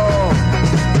disco.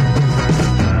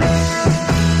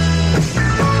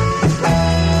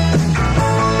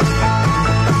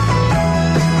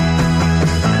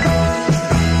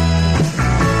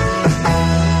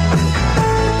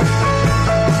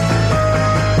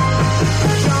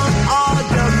 Some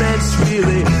arguments,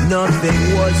 really, nothing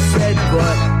was said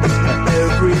but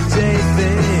everyday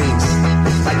things.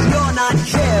 Like you're not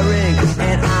caring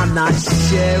and I'm not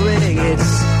sharing.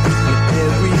 It's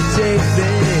everyday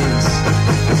things.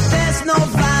 There's no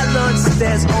violence,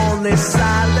 there's only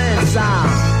silence.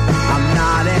 I'm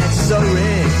not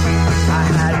answering. I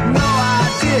had no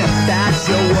idea that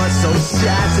you were so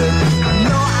shattered.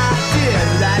 No idea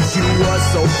that you were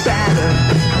so battered.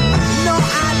 No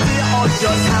idea or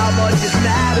just how much it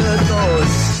mattered.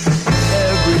 Those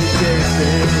everyday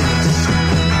things.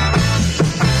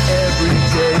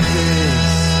 Everyday things.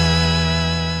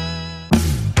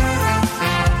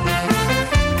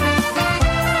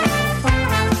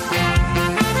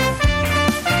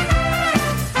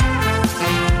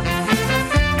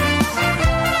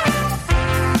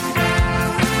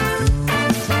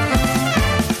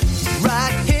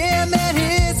 Right here, man,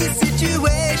 here's the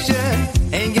situation.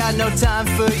 Ain't got no time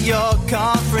for your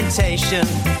confrontation.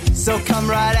 So come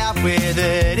right out with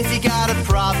it if you got a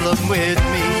problem with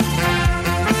me.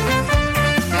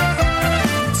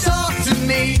 Talk to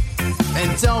me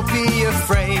and don't be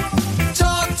afraid.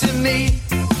 Talk to me,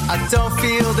 I don't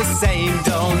feel the same.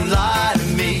 Don't lie to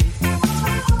me,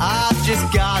 I've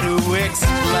just got to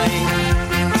explain.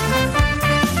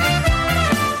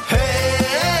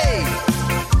 Hey,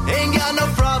 ain't got no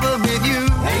problem with you.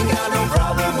 Ain't got no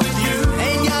problem with you.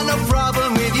 Ain't got no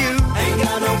problem with you. Ain't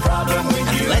got no problem with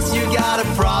you. Unless you got a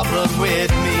problem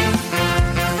with me.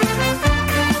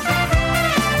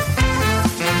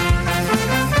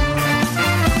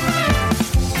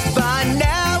 By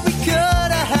now we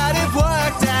could have had it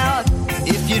worked out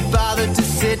if you'd bothered to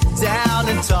sit down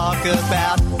and talk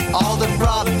about all the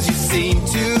problems you seem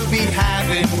to be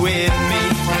having with me.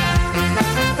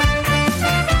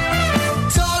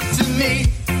 Talk to me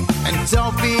and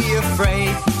don't be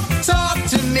afraid. Talk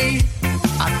to me,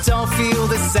 I don't feel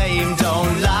the same.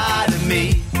 Don't lie to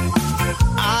me,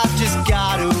 I've just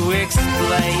got to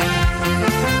explain.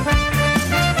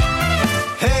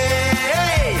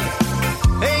 Hey,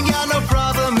 ain't got no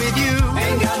problem with you.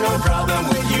 Ain't got no problem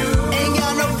with you. Ain't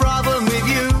got no problem with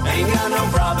you. Ain't got no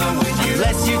problem with you.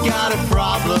 Unless you got a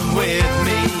problem with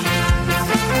me.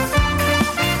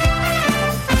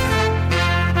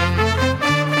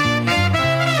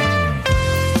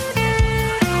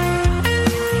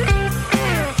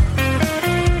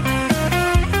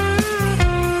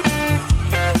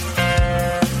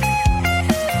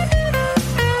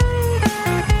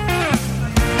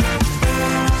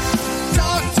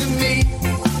 Talk to me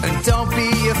and don't be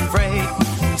afraid.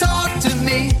 Talk to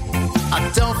me,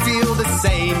 I don't feel the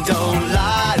same. Don't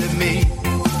lie to me,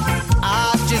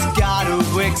 I've just got to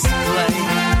explain.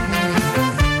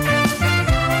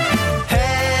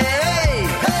 Hey,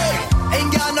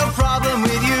 ain't got no problem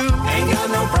with you. Ain't got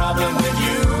no problem with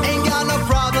you. Ain't got no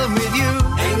problem with you.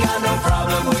 Ain't got no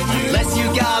problem with you. Unless you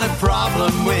got a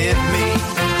problem with me.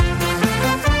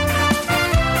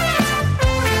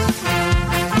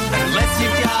 Unless you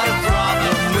got a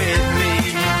problem with me.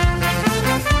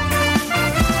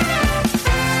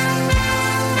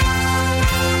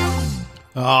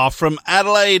 From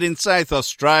Adelaide in South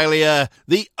Australia,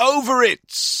 the Over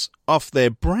It's, off their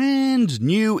brand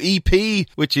new EP,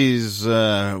 which is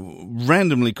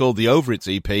randomly called the Over It's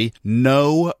EP.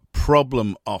 No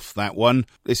problem off that one.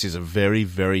 This is a very,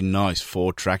 very nice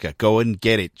 4-tracker. Go and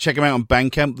get it. Check them out on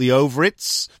Bandcamp, the Over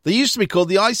It's. They used to be called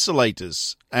the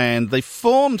Isolators. and they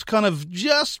formed kind of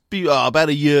about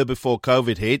a year before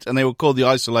COVID hit, and they were called the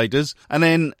Isolators, and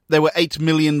then there were 8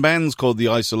 million bands called the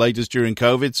Isolators during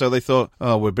COVID, so they thought,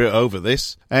 we're a bit over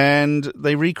this, and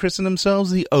they rechristened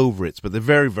themselves the Over It's, but they're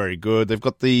very, very good. They've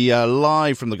got the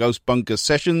live from the Ghost Bunker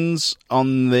sessions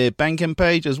on their Bandcamp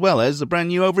page, as well as the brand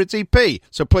new Over It's EP,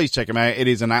 so please check them out. It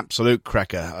is an absolute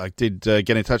cracker. I did get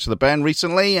in touch with the band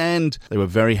recently, and they were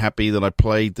very happy that I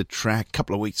played the track a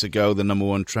couple of weeks ago, the number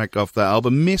one track off that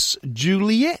album, Miss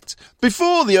Juliet.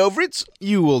 Before the Over It's,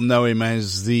 you will know him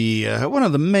as the one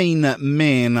of the main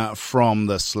men from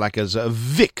the Slackers,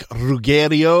 Vic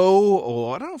Ruggiero,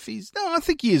 or I don't know if I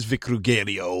think he is Vic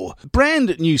Ruggiero.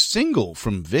 Brand new single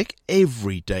from Vic,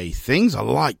 Everyday Things. I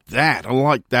like that a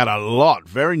lot.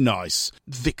 Very nice.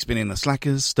 Vic's been in the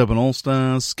Slackers, Stubborn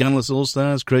All-Stars, Scandalous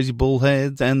All-Stars, Crazy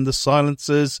Bullheads, and the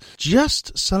Silencers.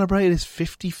 Just celebrated his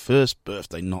 51st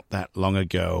birthday not that long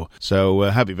ago. So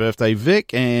happy birthday,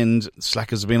 Vic. And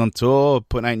Slackers have been on tour,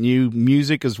 putting out new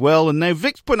music as well, and now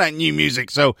Vic's putting out new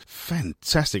music. So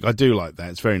fantastic. I do like that.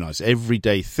 It's very nice.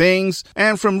 Everyday Things.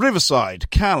 And from Riverside,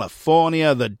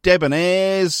 California, the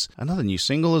Debonaires. Another new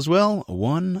single as well,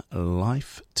 One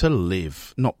Life to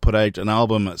Live. Not put out an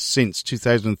album since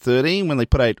 2013 when they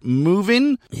put out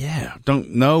Movin'. Yeah,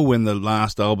 don't know when the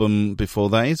last album before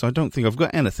that is. I don't think I've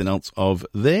got anything else of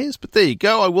theirs, but there you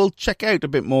go. I will check out a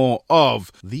bit more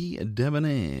of the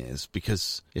Debonaires,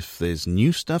 because if there's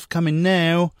new stuff coming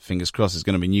now, fingers crossed there's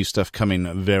going to be new stuff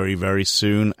coming very, very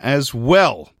soon as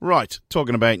well. Right,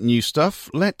 talking about new stuff,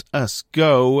 let us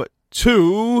go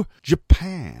to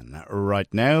Japan right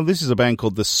now. This is a band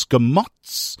called the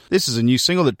Skamots. This is a new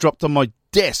single that dropped on my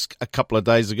desk a couple of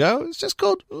days ago. It's just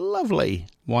called Lovely.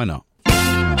 Why not?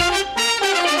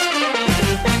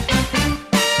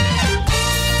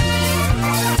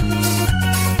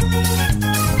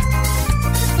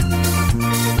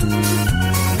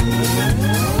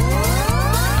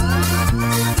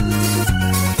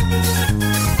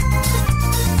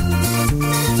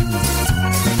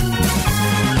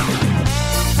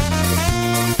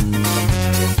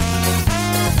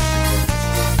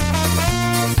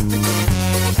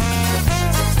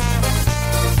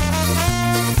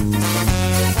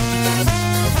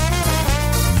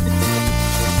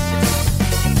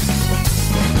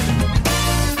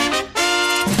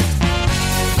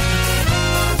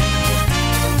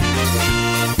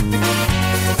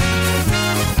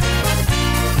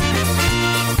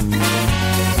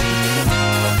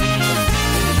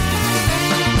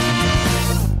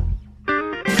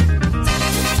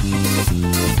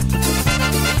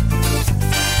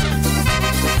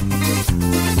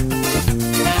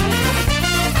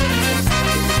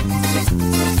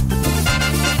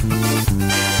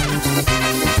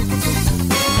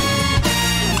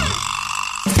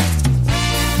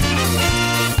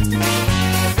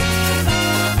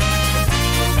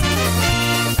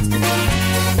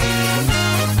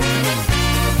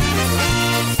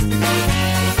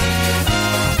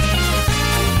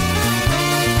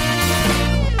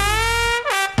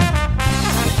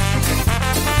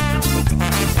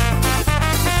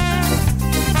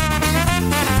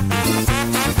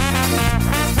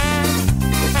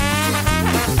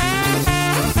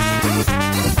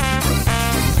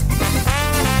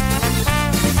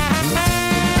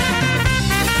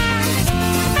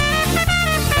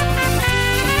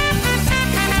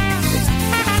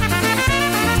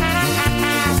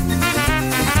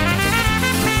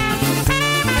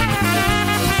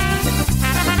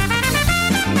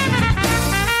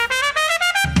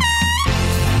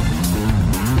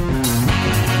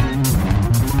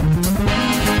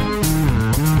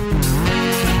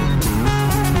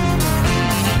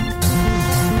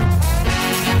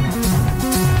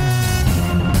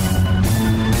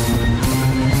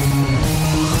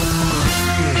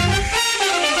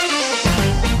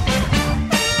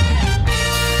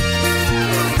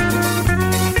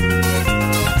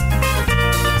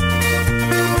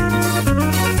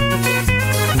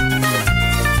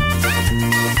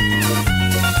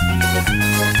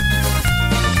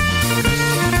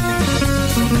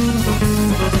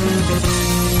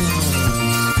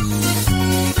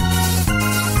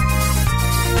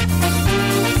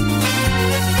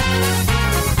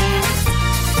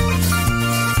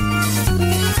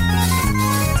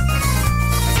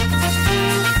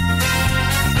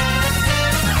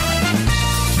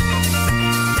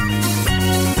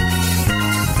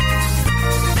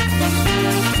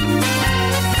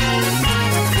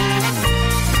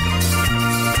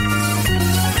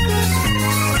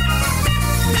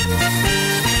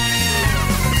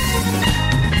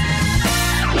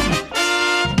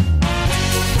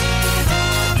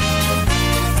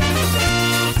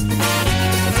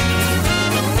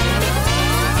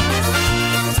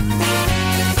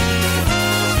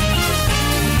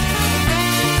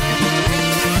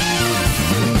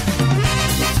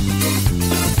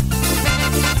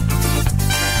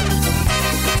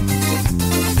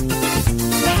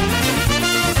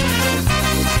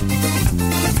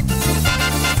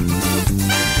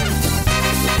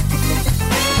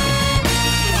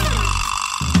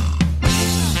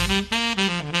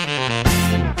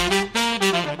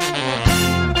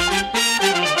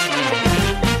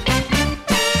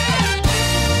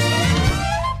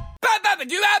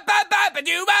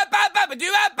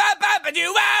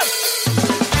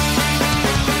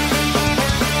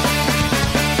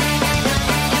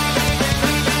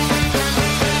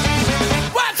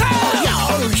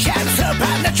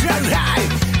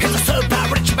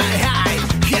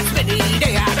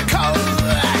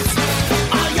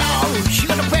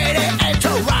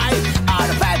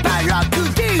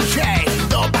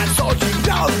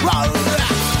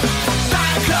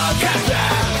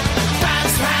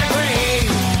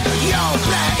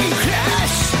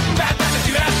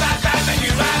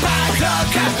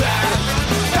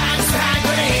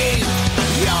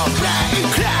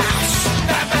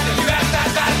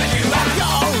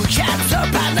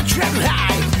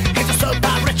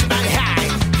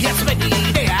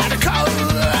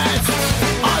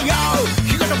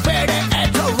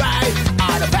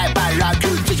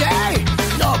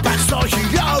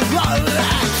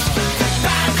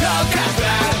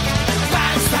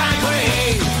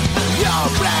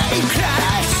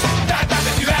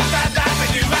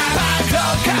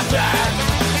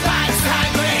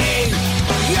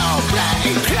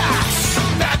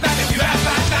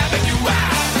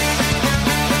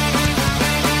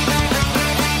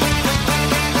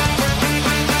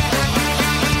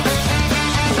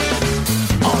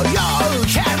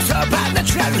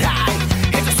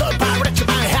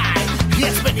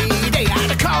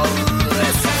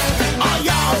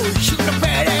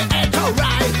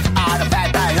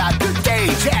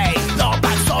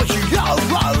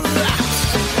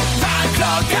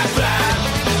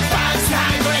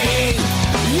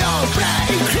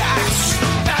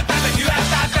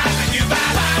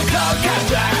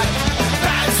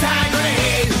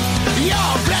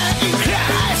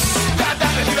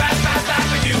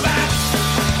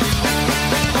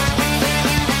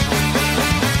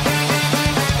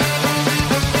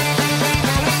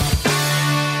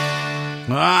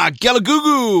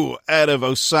 Galagugu out of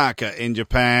Osaka in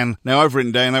Japan. Now, I've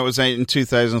written down that was out in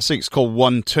 2006, called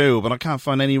 1-2, but I can't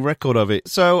find any record of it.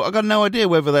 So I got no idea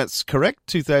whether that's correct,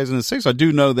 2006. I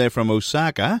do know they're from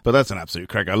Osaka, but that's an absolute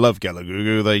crack. I love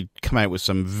Galagugu. They come out with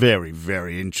some very,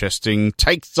 very interesting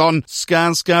takes on ska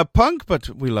and ska punk, but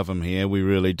we love them here. We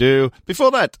really do.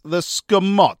 Before that, the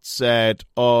Skamots out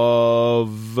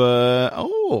of,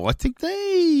 I think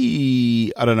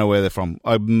I don't know where they're from.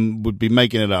 I would be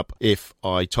making it up if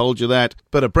I told you that.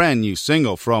 But a brand new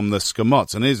single from the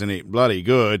Skamots, and isn't it bloody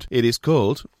good? It is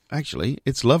called... Actually,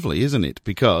 it's lovely, isn't it?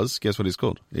 Because, guess what it's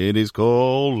called? It is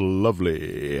called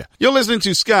Lovely. You're listening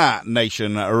to Ska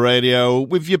Nation Radio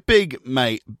with your big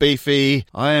mate, Beefy.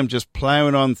 I am just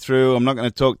ploughing on through. I'm not going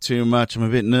to talk too much. I'm a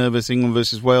bit nervous. England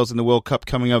versus Wales in the World Cup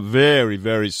coming up very,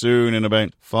 very soon in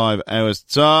about 5 hours'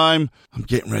 time. I'm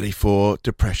getting ready for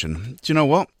depression. Do you know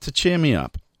what? To cheer me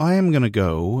up, I am going to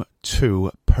go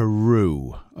to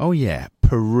Peru. Oh, yeah,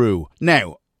 Peru.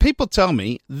 Now, people tell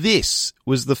me this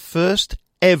was the first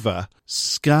ever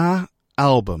ska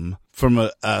album from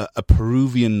a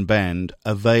Peruvian band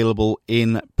available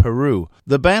in Peru.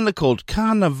 The band are called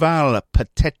Carnaval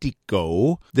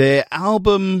Patetico. Their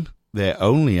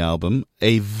only album,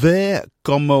 A Ver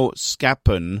Como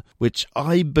Scapan, which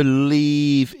I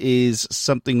believe is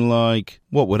something like,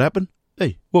 What Would Happen?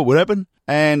 Hey, what would happen?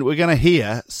 And we're going to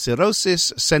hear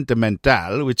Cirrosis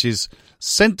Sentimental, which is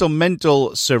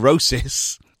sentimental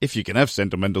cirrhosis. If you can have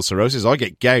sentimental cirrhosis, I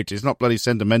get gout. It's not bloody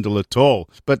sentimental at all.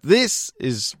 But this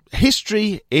is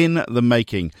history in the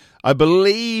making. I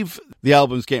believe the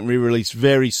album's getting re-released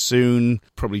very soon,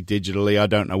 probably digitally. I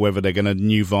don't know whether they're going to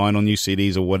new vinyl, new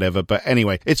CDs or whatever. But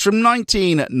anyway, it's from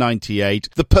 1998.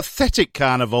 The Pathetic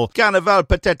Carnival, Carnaval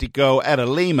Patetico out of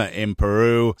Lima in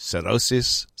Peru.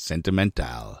 Cirrosis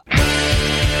Sentimental.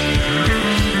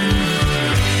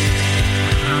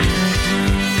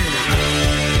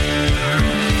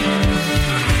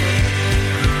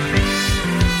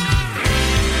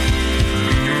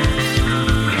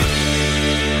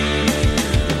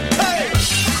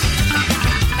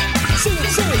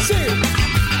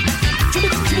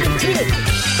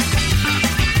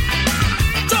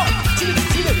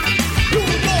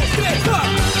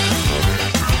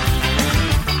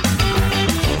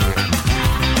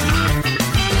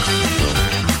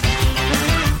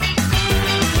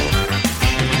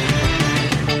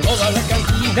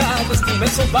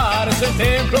 Inmensos bares, el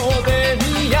templo de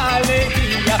mi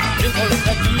alegría. Tengo los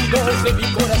latidos de mi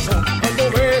corazón cuando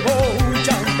bebo un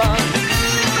champán.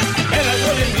 El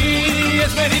alcohol en mí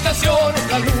es meditación, es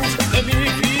la luz de mi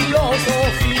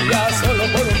filosofía. Solo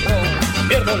por un ron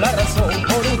pierdo la razón,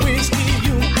 por un whisky y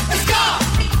un ska.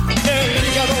 El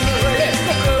hígado me duele,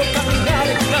 no puedo caminar,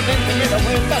 la mente me da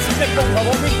vueltas, me pongo a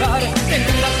vomitar. Tengo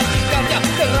una taquicardia,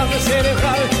 derrame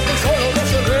cerebral, con solo dos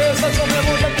cervezas yo me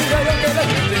voy a curar aunque la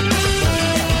gente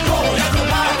voy a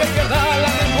tomar, que pierda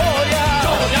la memoria. Yo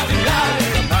voy a brincar,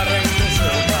 escapar en tu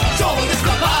sombra. Yo voy a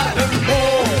escapar en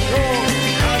modo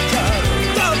cachar.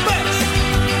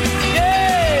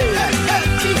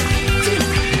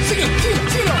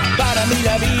 Para mí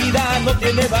la vida no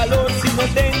tiene valor si no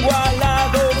tengo al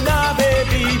lado una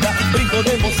bebida. Brinco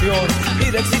de emoción y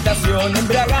de excitación,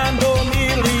 embriagando mi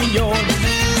riñón.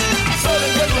 Solo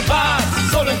encuentro paz,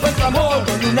 solo encuentro amor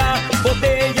con una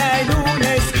botella en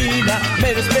una esquina.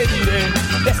 Me despediré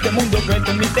de este mundo cruel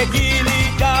con mi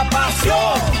tequílica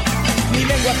pasión. Mi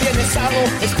lengua tiene sarro,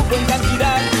 escupo en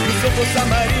cantidad, mis ojos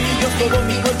amarillos, todo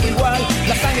mi cuerpo igual.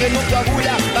 La sangre no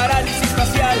coagula, parálisis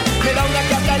facial, me da una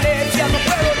catalepsia, no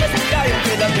puedo respirar.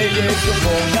 Aunque las leyes se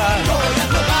opongan,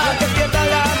 aunque pierda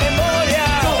la memoria,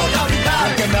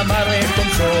 aunque me amarren con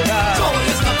soga,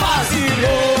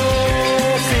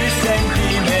 cirrosis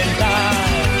sentimental.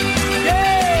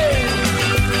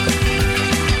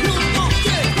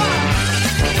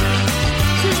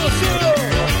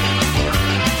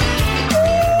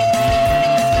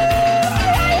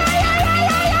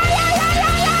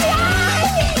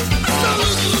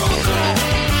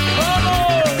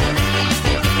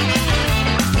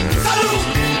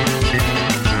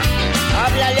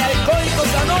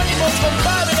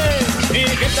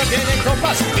 Tienen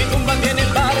copas, mi tumba tiene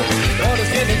bar, todos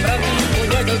tienen brandy,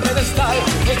 muñeca el pedestal,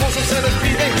 los mozos se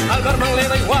despiden, al barman le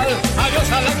da igual,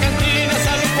 adiós a la cantina,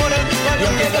 salen por el ritual, y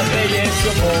aunque las leyes se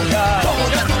opongan,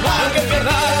 aunque pierda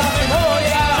la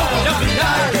memoria,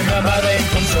 aunque me amarren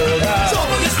con soda,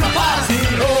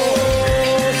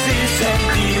 cirrosis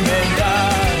sentimental.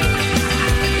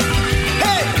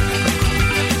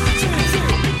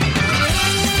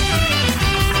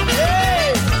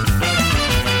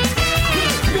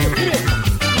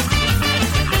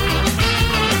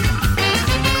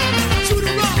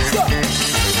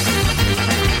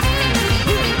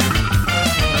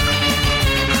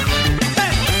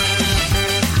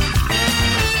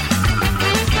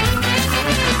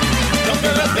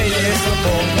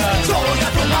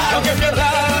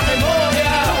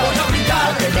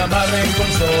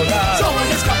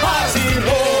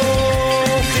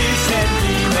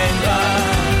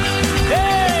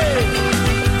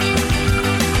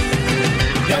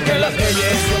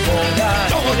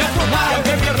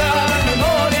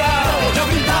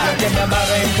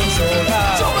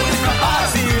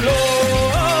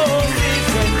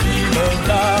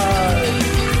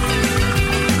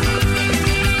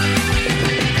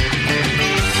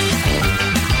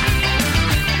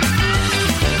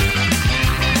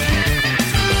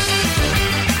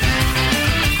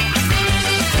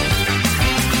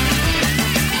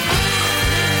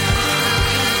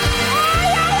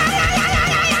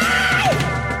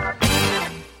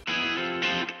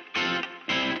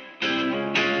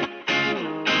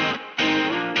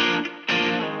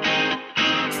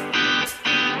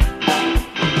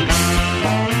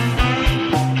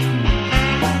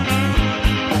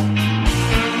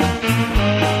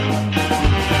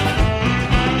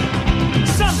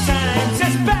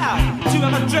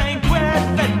 have a drink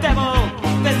with the devil.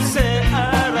 Let's sit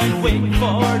and wait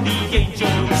for the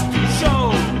angels to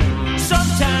show.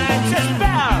 Sometimes it's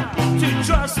better to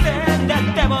trust in the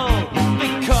devil,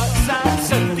 because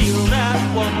that's a deal that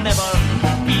will never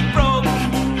be broke.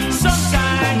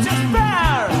 Sometimes it's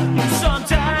better,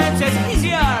 sometimes it's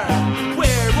easier.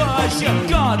 Where was your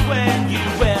God when you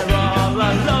were all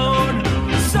alone?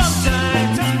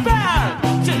 Sometimes it's better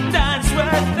to dance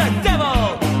with the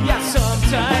devil. Yeah,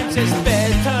 sometimes it's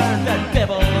better the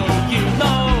devil, you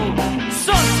know.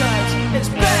 Sometimes it's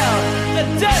better the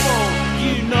devil,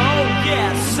 you know.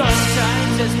 Yeah,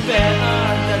 sometimes it's better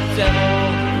the devil.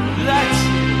 That's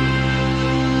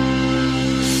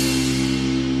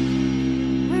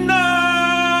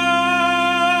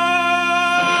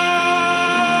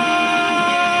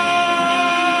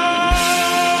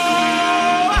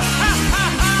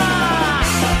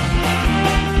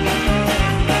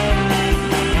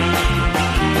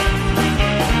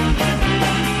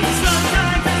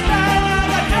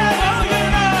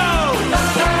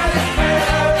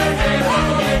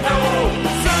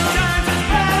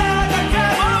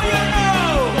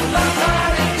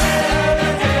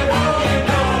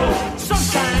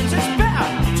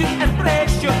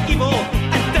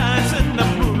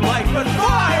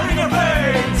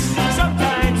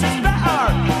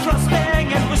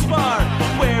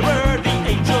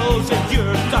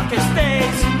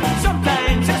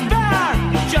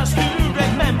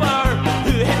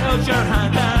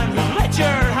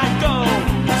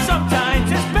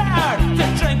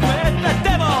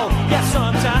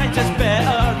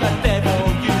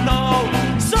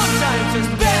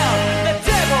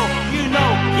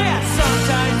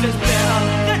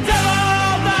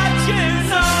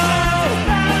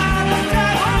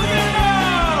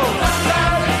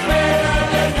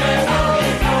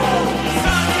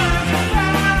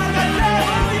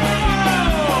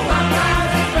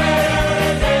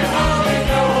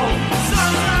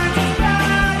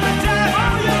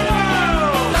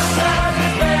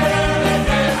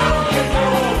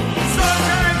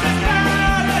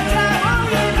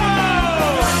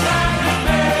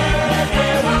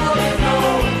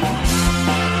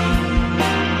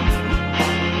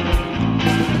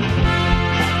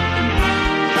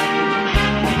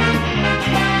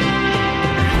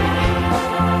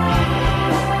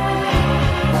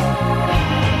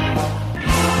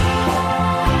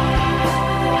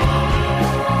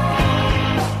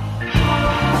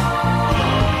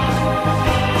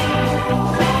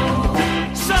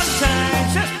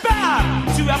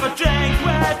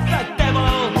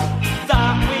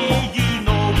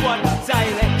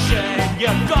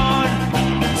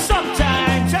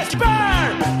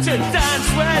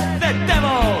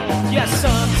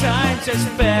sometimes it's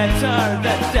better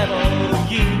the devil,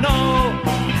 you know.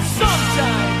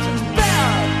 Sometimes it's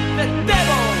better the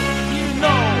devil, you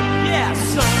know. Yeah,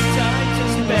 sometimes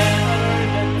it's better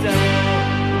the devil.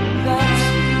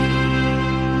 That's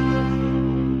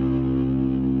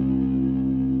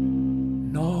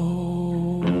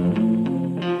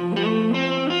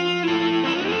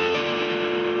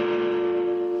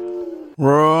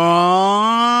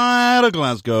Right of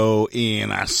Glasgow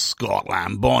in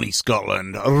Scotland, Bonnie,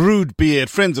 Scotland. Rude Beard,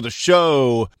 friends of the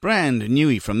show. Brand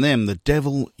newie from them, The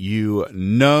Devil You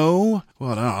Know.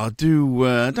 Well, I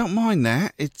don't mind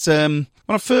that. It's, when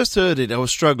I first heard it, I was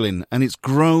struggling, and it's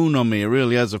grown on me, it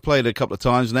really has. I've played it a couple of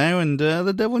times now, and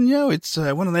The Devil You Know, it's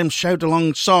one of them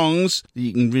shout-along songs that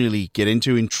you can really get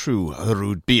into in true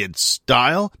Rude Beard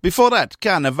style. Before that,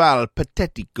 Carnaval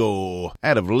Patetico,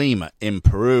 out of Lima in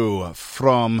Peru,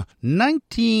 from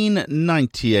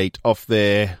 1998, off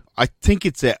their, I think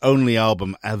it's their only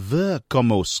album, A Ver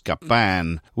Como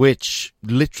Scapan, which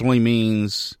literally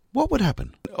means what would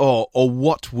happen? Or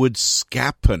what would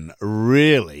scappen,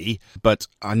 really? But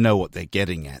I know what they're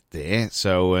getting at there.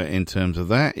 So in terms of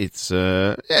that, it's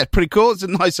pretty cool. It's a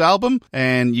nice album.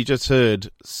 And you just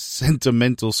heard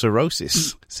Sentimental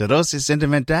Cirrhosis. Cirrhosis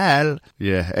sentimental.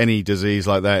 Yeah, any disease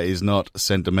like that is not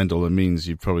sentimental. It means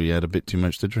you probably had a bit too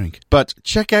much to drink. But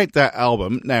check out that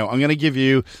album. Now, I'm going to give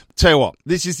you, tell you what,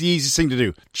 this is the easiest thing to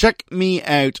do. Check me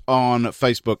out on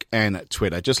Facebook and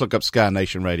Twitter. Just look up Ska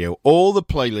Nation Radio. All the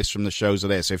playlists from the shows are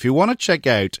there. So if you want to check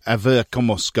out A Ver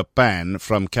Como Scapan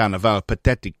from Carnaval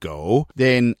Patetico,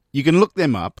 then you can look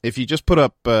them up. If you just put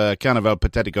up Carnaval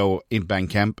Patetico in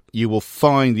Bandcamp, you will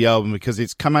find the album because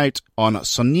it's come out on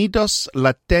Sonidos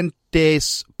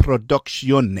Latentes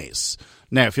Producciones.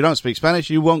 Now, if you don't speak Spanish,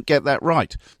 you won't get that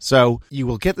right. So you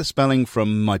will get the spelling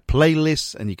from my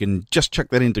playlists, and you can just chuck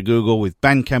that into Google with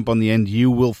Bandcamp on the end.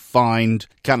 You will find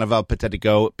Carnaval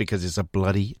Patético because it's a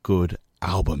bloody good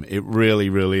album. It really,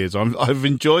 really is. I've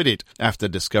enjoyed it after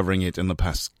discovering it in the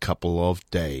past couple of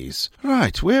days.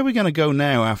 Right, where are we going to go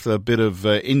now after a bit of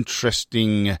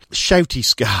interesting shouty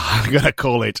ska? I'm going to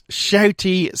call it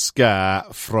shouty ska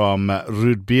from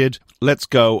Rude Beard. Let's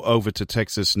go over to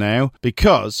Texas now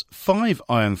because Five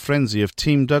Iron Frenzy have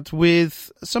teamed up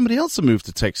with somebody else that moved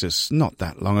to Texas not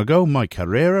that long ago, Mike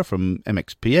Herrera from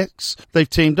MXPX. They've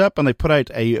teamed up and they put out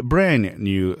a brand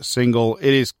new single.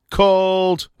 It is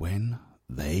called When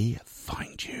They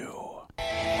Find You.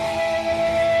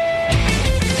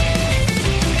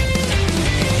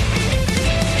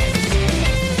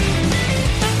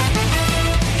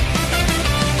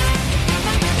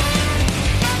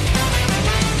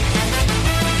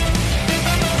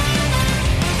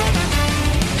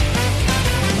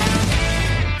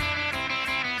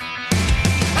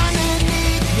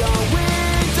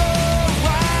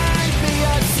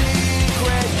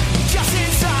 Just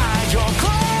inside your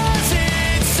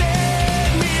closet,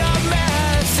 send me a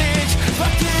message.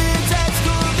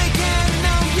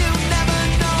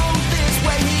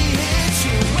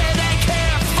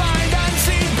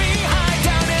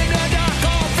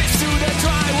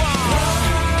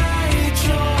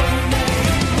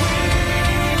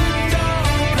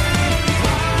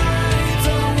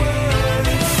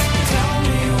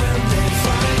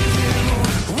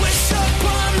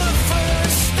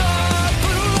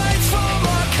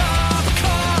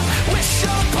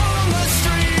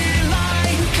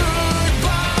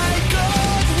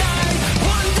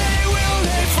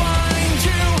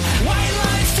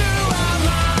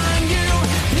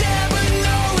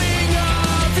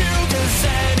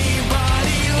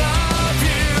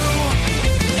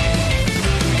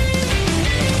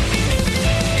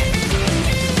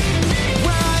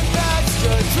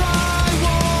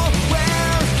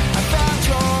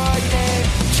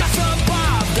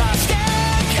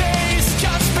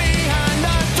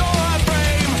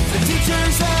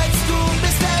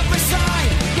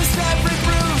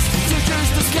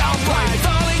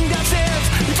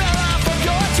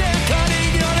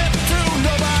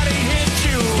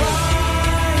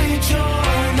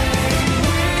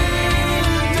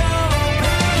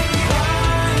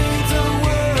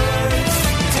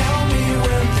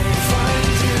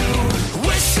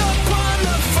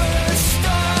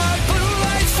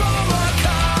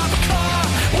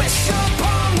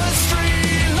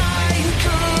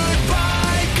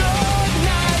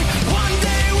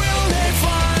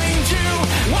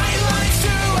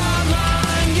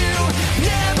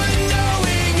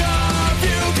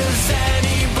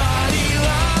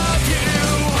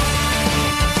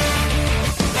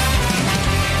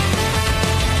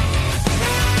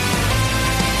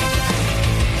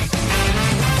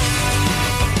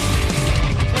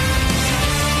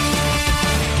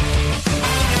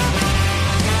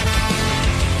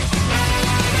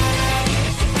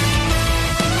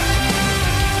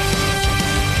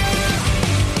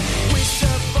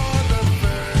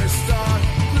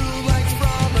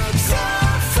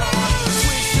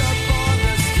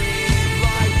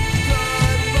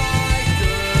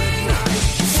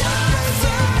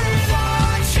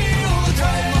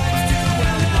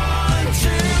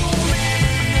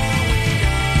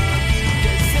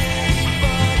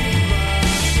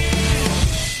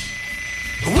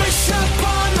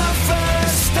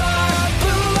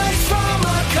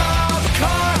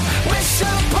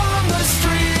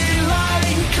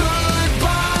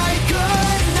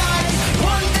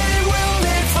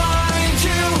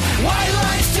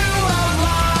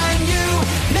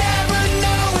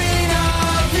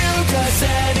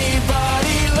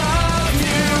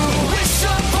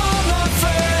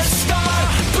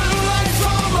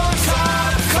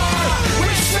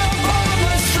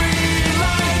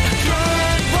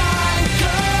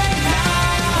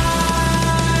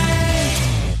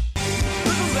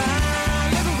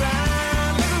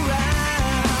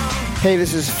 Hey,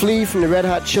 this is Flea from the Red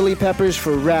Hot Chili Peppers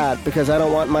for RAD, because I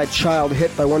don't want my child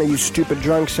hit by one of you stupid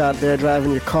drunks out there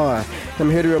driving your car. I'm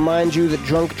here to remind you that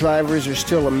drunk drivers are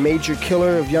still a major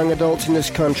killer of young adults in this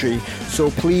country,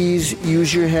 so please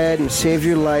use your head and save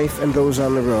your life and those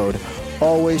on the road.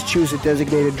 Always choose a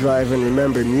designated driver, and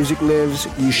remember, music lives,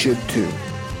 you should too.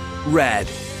 RAD,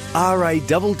 radd.org.au.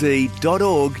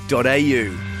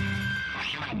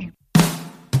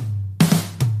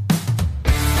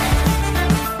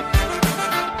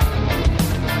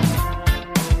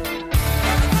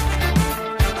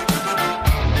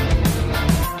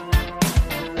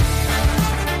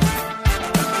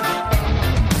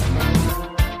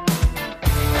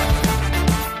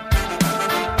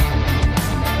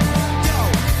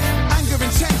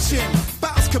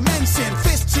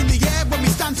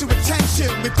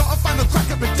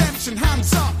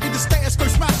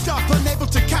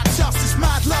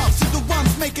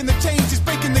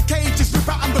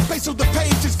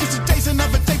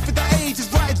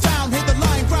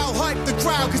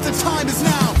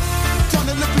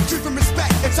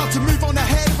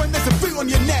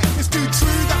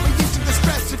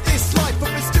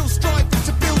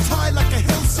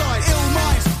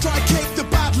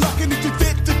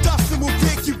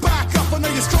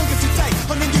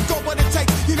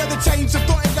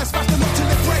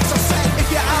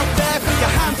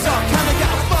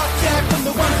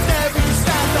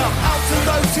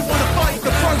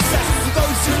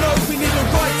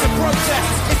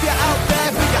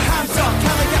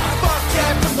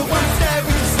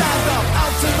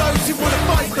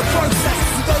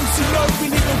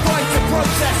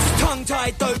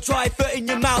 ride, don't try, foot in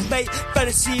your mouth, mate.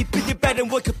 Better sleep in your bed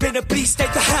and wake up in a police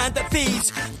state. The hand that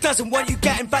feeds doesn't want you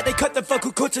getting back. They cut the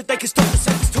vocal cords so they can stop the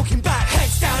sentence talking back.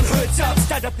 Heads down, hoods up,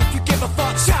 stand up if you give a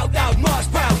fuck. Shout loud,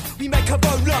 march proud, we make our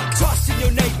own luck. Trust in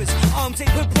your neighbours, arms in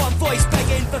with one voice.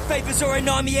 Begging for favours or an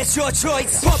army, it's your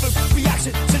choice. Problem,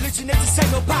 reaction, solution is the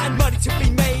same old pattern. Money to be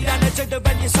made and agenda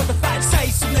when you're on the fan.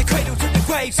 Saves from the cradle to the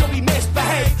grave, so we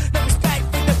misbehave. No respect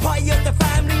for the party of the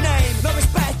family name. No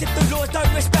respect if the laws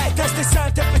don't respect us.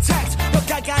 Deserve to protect, not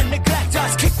gag and neglect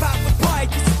us. Kick back with pride,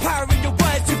 this is power in your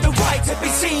words. With the right to be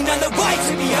seen and the right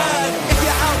to be heard. If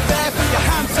you're out there, put your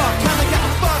hands up. Can I get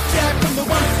a fuck yeah from the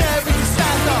ones there who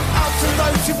stand up? Out to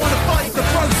those who want to fight the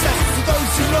process. To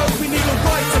those who know we need a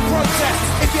right to protest.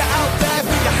 If you're out there,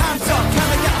 put your hands up. Can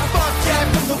I get a fuck yeah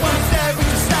from the ones there who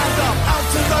stand up? Out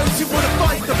to those who want to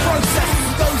fight the process.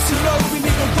 To those who know we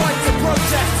need a right to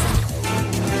protest.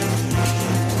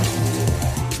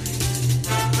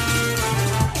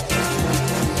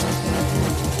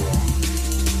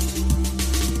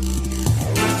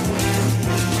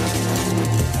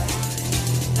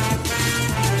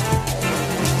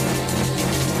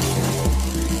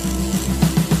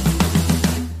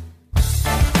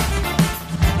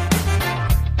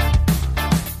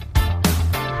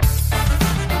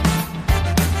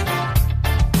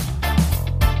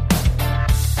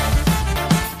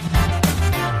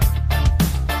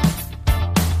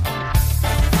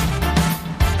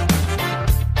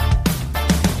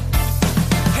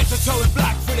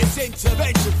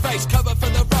 Intervention, face cover for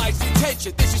the rising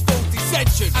tension. This is full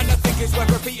dissension, and I think it's worth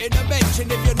repeating a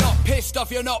mention. If you're not pissed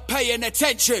off, you're not paying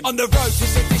attention. On the road to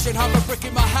sedition, have a brick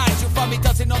in my hand. You'll find me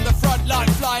dancing on the front line,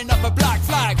 flying up a black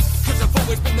flag. Cause I've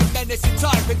always been the menacing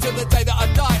type. Until the day that I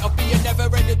die, I'll be a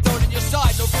never-ending thorn in your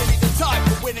side. Not really the type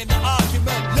for winning the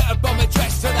argument. Let a bomb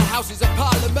address to the Houses of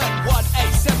Parliament.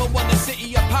 1871, the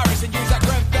city of Paris, and use that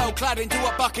Grenfell clad into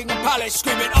a Buckingham Palace.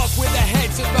 Screaming off with their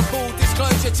heads as my full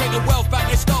disclosure. Take the wealth back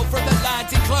they stole from the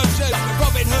land's enclosures.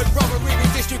 Robin Hood robbery, we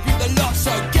distribute the lot,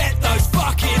 so get those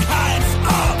fucking hands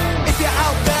up. If you're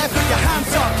out there, put your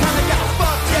hands up. Can I get a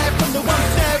fuck yeah from the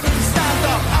ones there who can stand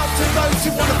up? Out to those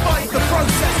who want to fight the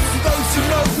process. To those who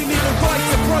know we need a right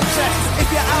to protest. If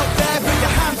you're out there, put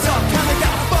your hands up. Can I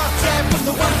get a fuck yeah from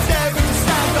the ones there who can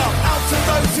stand up? Out to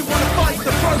those who want to fight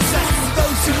the process. To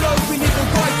those who know we need a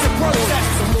right to protest.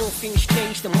 The more things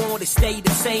change, the more they stay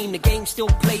the same. The game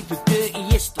still played with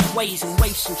dirtiest of ways, and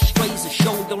race and strays are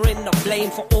shouldering the blame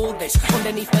for all this.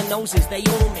 Underneath their noses, they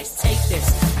all mistake this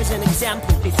as an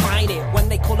example, define it. When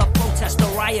they call a protest a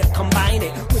riot, combine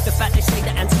it with the fact they say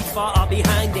that Antifa are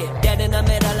behind it. Dead in the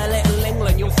middle of Little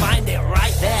England, you'll find it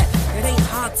right there. It ain't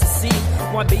hard to see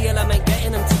why BLM ain't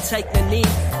getting them to take the knee.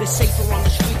 They're safer on the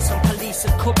streets than police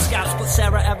and Cub Scouts, but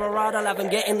Sarah Everard will have them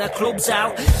getting their clubs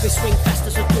out. They swing fast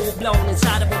as a door blown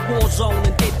inside of a war zone,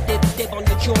 and dib on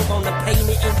your jawbone and paint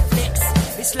it in flicks.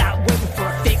 It's like waiting for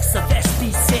a fix of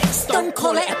SB6. Don't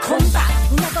call it a comeback.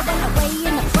 Never went away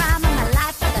in the prime of my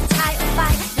life for the title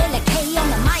fight. Lily K on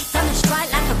the mic, on a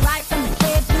strike like a right from the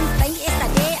clear blue paint. It's the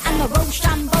day and the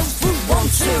Rochambeau's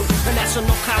 2-1-2. And that's a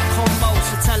knockout combo,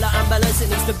 so tell her ambulance it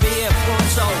needs to be a front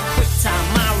zone. Quick time,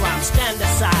 my rhyme, stand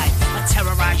aside. I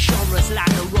terrorize genres like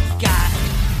a rough guy.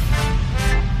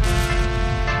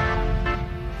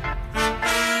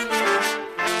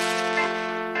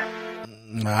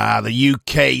 The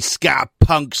UK ska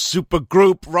punk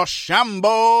supergroup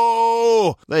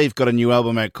Rochambeau. They've got a new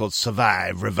album out called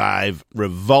Survive, Revive,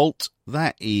 Revolt.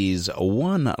 That is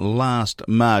One Last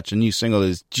March. A new single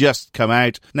has just come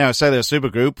out. Now, I say they're a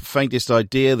supergroup. Faintest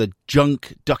idea, the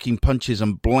Junk, Ducking Punches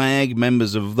and Blag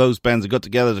members of those bands have got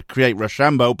together to create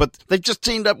Rochambeau, but they've just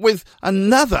teamed up with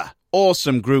another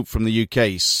awesome group from the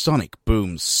UK, Sonic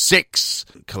Boom 6.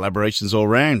 Collaborations all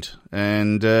round.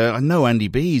 And I know Andy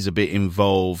B's a bit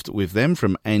involved with them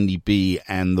from Andy B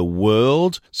and the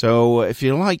World. So if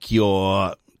you like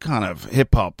your kind of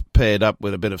hip-hop paired up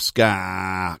with a bit of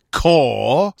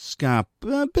ska-core,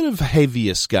 a bit of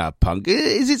heavier ska punk.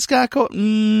 Is it ska-core?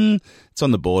 It's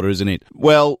on the border, isn't it?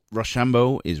 Well,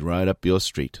 Rochambeau is right up your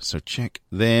street, so check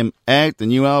them out. The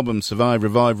new album, Survive,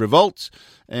 Revive, Revolt.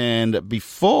 And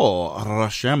before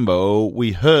Rochambeau,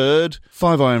 we heard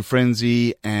Five Iron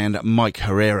Frenzy and Mike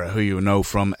Herrera, who you know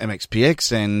from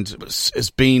MXPX and has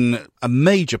been a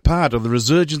major part of the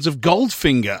resurgence of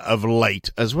Goldfinger of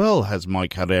late, as well as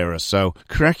Mike Herrera. So,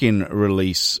 cracking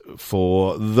release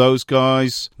for those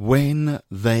guys when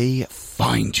they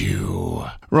find you.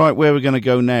 Right, where we're going to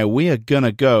go now? We are going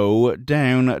to go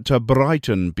down to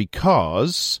Brighton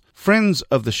because friends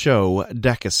of the show,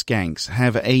 Dakka Skanks,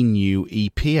 have a new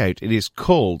EP out. It is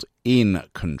called in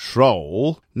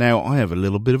control. Now, I have a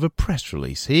little bit of a press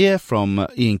release here from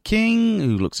Ian King,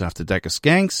 who looks after Decca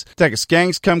Skanks. Decca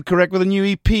Skanks come correct with a new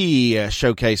EP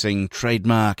showcasing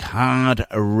trademark hard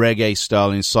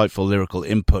reggae-style insightful lyrical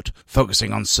input,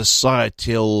 focusing on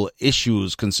societal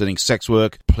issues concerning sex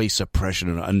work, police oppression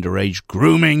and underage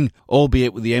grooming,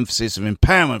 albeit with the emphasis of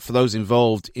empowerment for those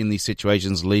involved in these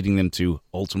situations, leading them to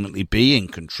ultimately be in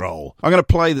control. I'm going to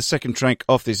play the second track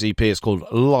off this EP. It's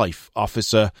called Life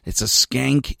Officer. It's a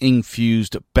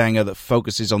skank-infused banger that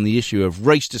focuses on the issue of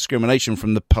race discrimination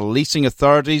from the policing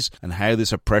authorities and how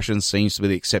this oppression seems to be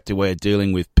the accepted way of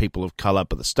dealing with people of colour.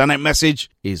 But the standout message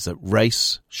is that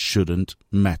race shouldn't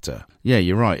matter. Yeah,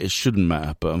 you're right, it shouldn't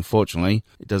matter, but unfortunately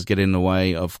it does get in the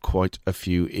way of quite a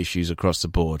few issues across the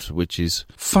board, which is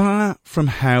far from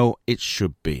how it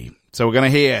should be. So we're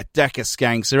going to hear Decca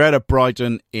Skanks. They're out of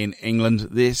Brighton in England.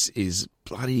 This is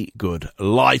bloody good.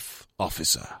 Life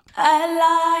Officer. A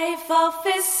life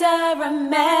officer, a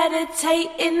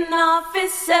meditating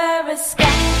officer, a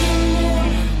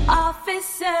skanking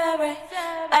officer,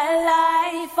 a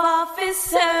life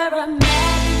officer, a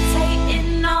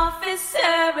meditating officer,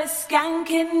 a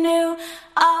skanking new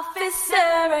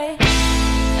officer.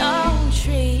 Don't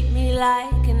treat me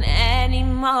like an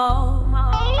animal.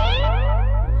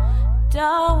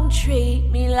 Don't treat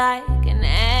me like an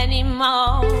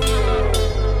animal.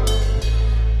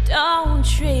 Don't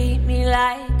treat me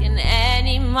like an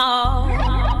animal.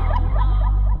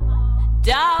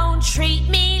 Don't treat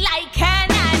me like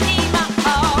an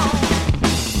animal.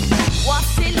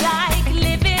 What's it like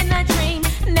living a dream?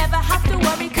 Never have to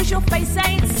worry 'cause your face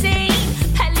ain't seen.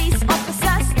 Police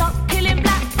officer, stop killing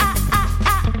black man.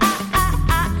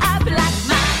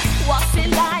 What's it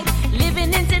like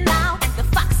living in denial? The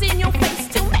facts in your face,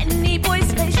 too many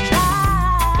boys face trial.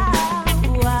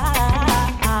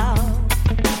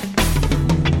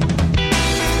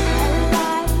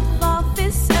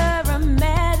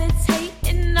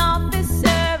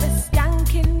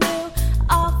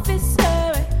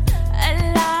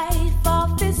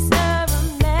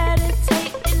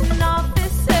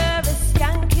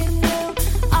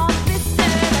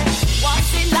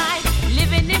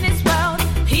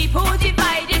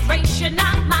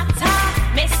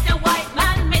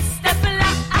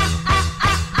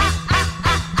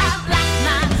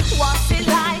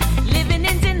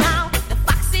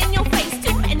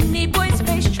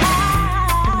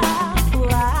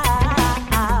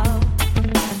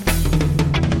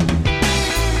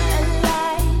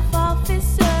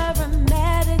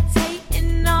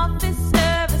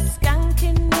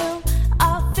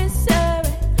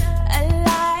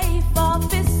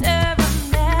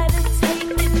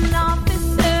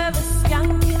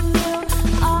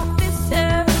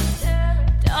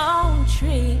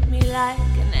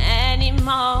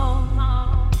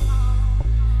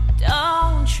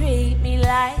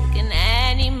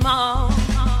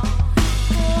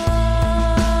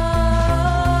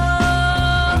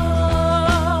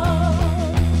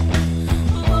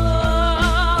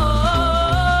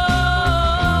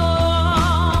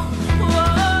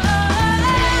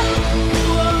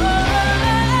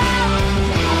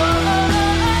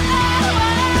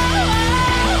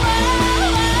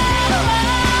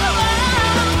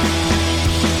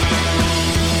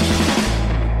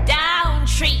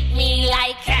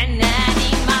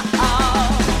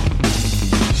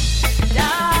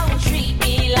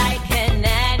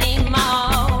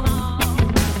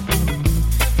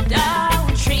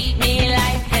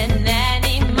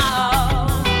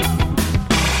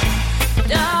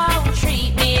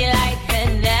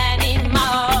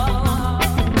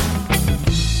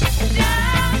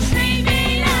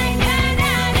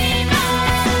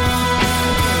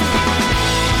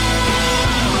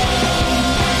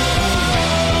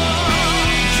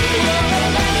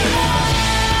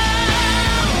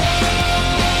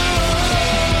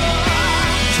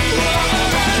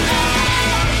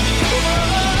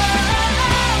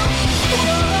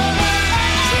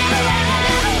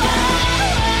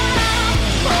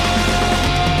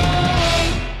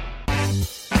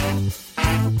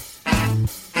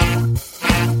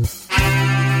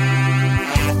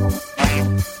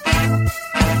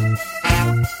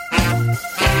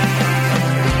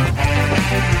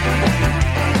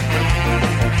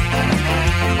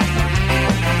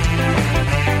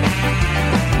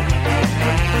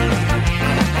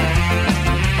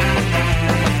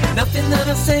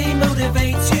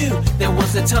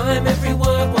 was a time every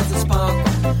word was a spark.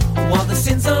 While the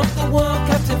sins of the world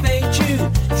captivate you,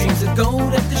 dreams of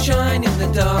gold have to shine in the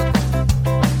dark.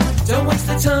 Don't waste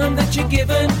the time that you're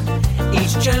given,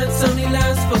 each chance only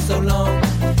lasts for so long.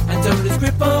 And don't lose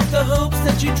grip of the hopes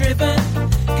that you're driven,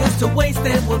 'cause to waste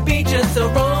them would be just so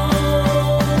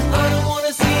wrong. I don't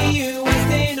wanna see you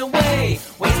wasting away,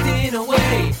 wasting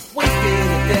away, wasting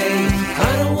a day.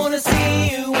 I don't wanna see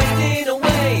you wasting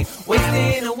away,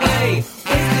 wasting away,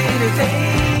 wasting a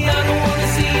day. I don't wanna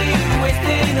see you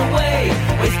wasting away,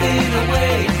 wasting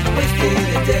away, wasting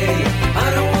a day. I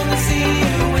don't wanna see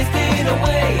you wasting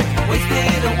away,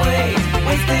 wasting away,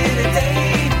 wasting a day.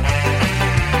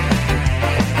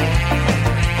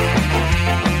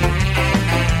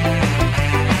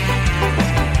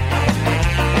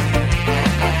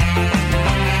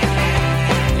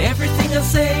 Everything I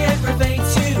say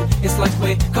aggravates you. It's like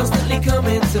we're constantly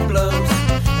coming to blows.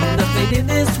 Nothing in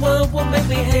this world will make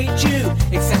me hate you,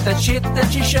 except that shit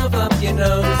that you shove up your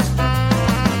nose.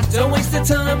 Don't waste the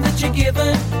time that you're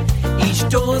given. Each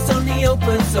door's only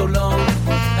open so long.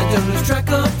 And don't lose track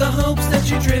of the hopes that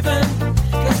you're driven,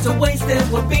 'cause to waste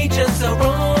them would be just so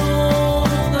wrong.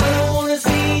 I don't wanna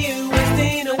see you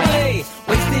wasting away,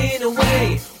 wasting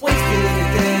away, wasting a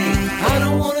day. I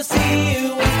don't wanna see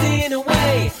you wasting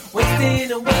away,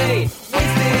 wasting away,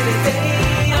 wasting a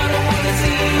day. I don't wanna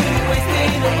see you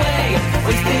wasting away,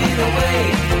 wasting away,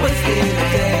 wasting a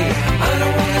day. I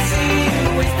don't wanna see you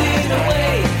wasting away,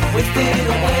 wasting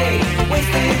away,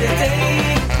 wasting a day.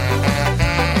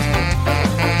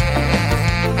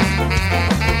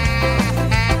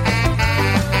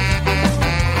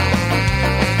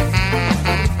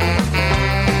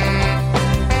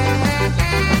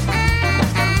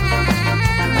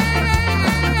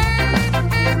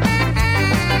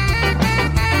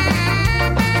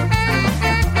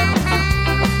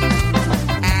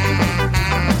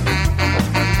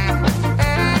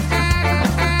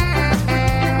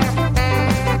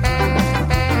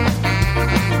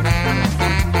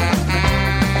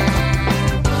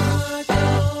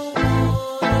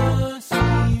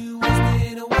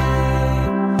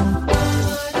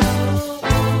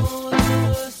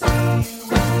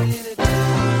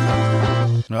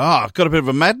 Got a bit of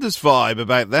a madness vibe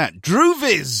about that.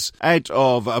 Droovies out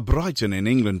of Brighton in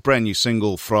England. Brand new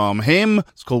single from him.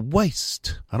 It's called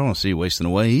Waste. I don't want to see you wasting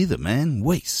away either, man.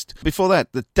 Waste. Before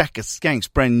that, the Dakka Skanks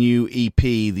brand new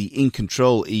EP, the In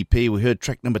Control EP. We heard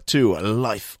track number 2,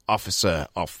 Life Officer,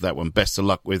 off that one. Best of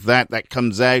luck with that. That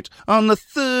comes out on the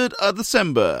 3rd of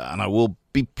December, and I will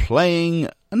be playing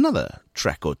another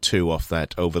track or two off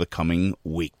that over the coming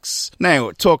weeks.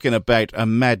 Now, talking about a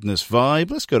madness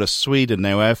vibe, let's go to Sweden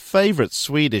now. Our favourite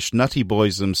Swedish nutty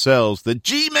boys themselves, the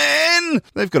G-Men!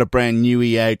 They've got a brand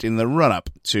newie out in the run-up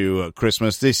to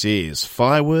Christmas. This is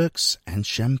Fireworks and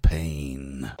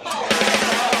Champagne.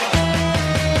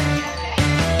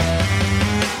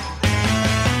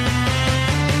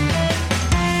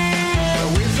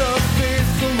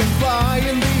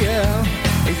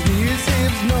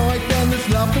 Night and there's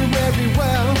laughter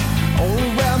everywhere, all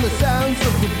around the sounds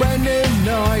of the brand new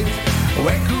night.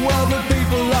 Echo of the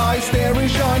people lie staring,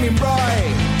 shining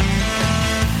bright.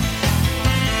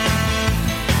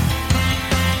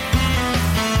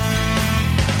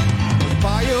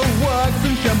 Fireworks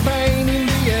and champagne in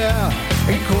the air,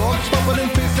 and corks popping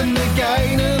and pissing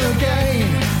again and again.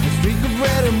 The streak of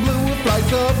red and blue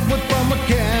flies upward from a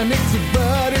can. It's a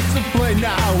bird, it's a plane,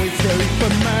 now it's a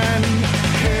man.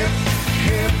 Hip,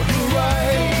 hip,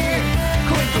 hooray!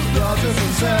 Click those glasses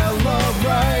and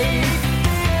celebrate.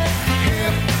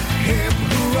 Hip, hip,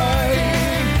 hooray!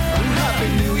 And Happy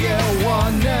New Year,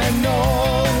 one and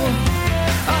all.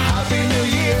 A Happy New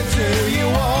Year to you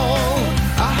all.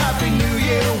 A Happy New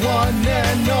Year, one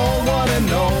and all, one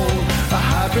and all. A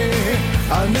Happy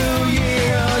New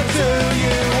Year to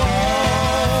you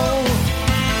all.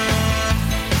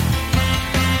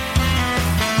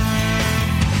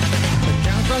 The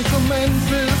countdown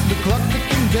commences, the clock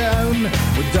ticking down.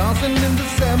 We're dancing in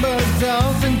December,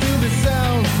 dancing to the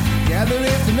sound. Gathered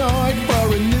here tonight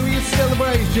for a New Year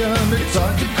celebration. It's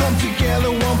time to come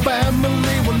together, one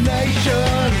family, one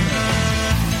nation.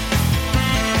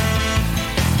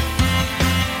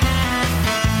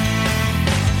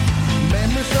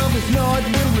 Memories of this night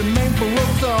will remain for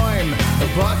all time. A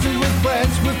party with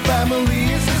friends, with family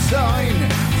is a sign.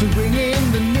 To bring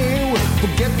in the new,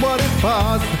 forget what is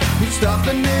past. We start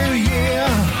the new year,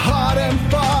 hard and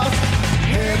fast.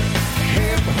 Hip,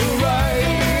 hip, hooray!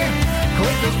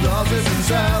 Click those glasses and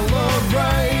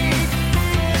celebrate.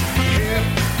 Hip,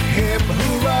 hip,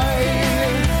 hooray!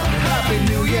 A Happy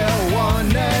New Year,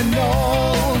 one and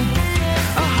all.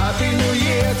 A Happy New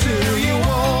Year to you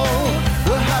all.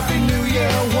 A Happy New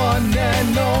Year, one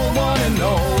and all, one and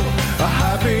all. A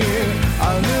Happy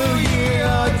New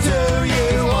Year to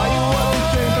you all.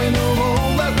 Champagne of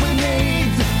all that we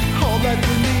need, all that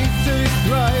we need to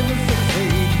drive and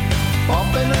succeed.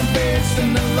 Popping and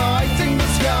pissing and lighting the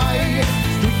sky.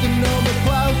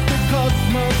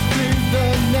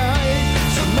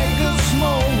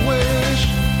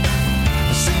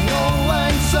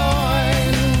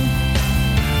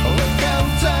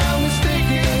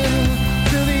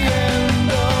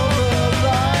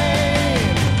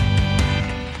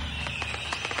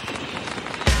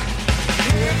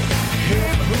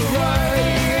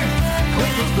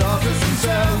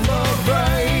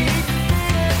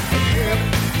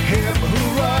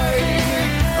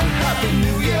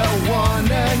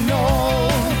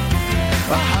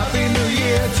 A happy new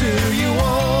year to you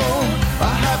all.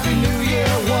 A happy new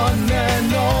year, one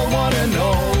and all, one and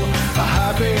all. A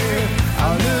happy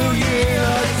new year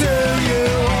to you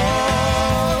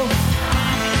all.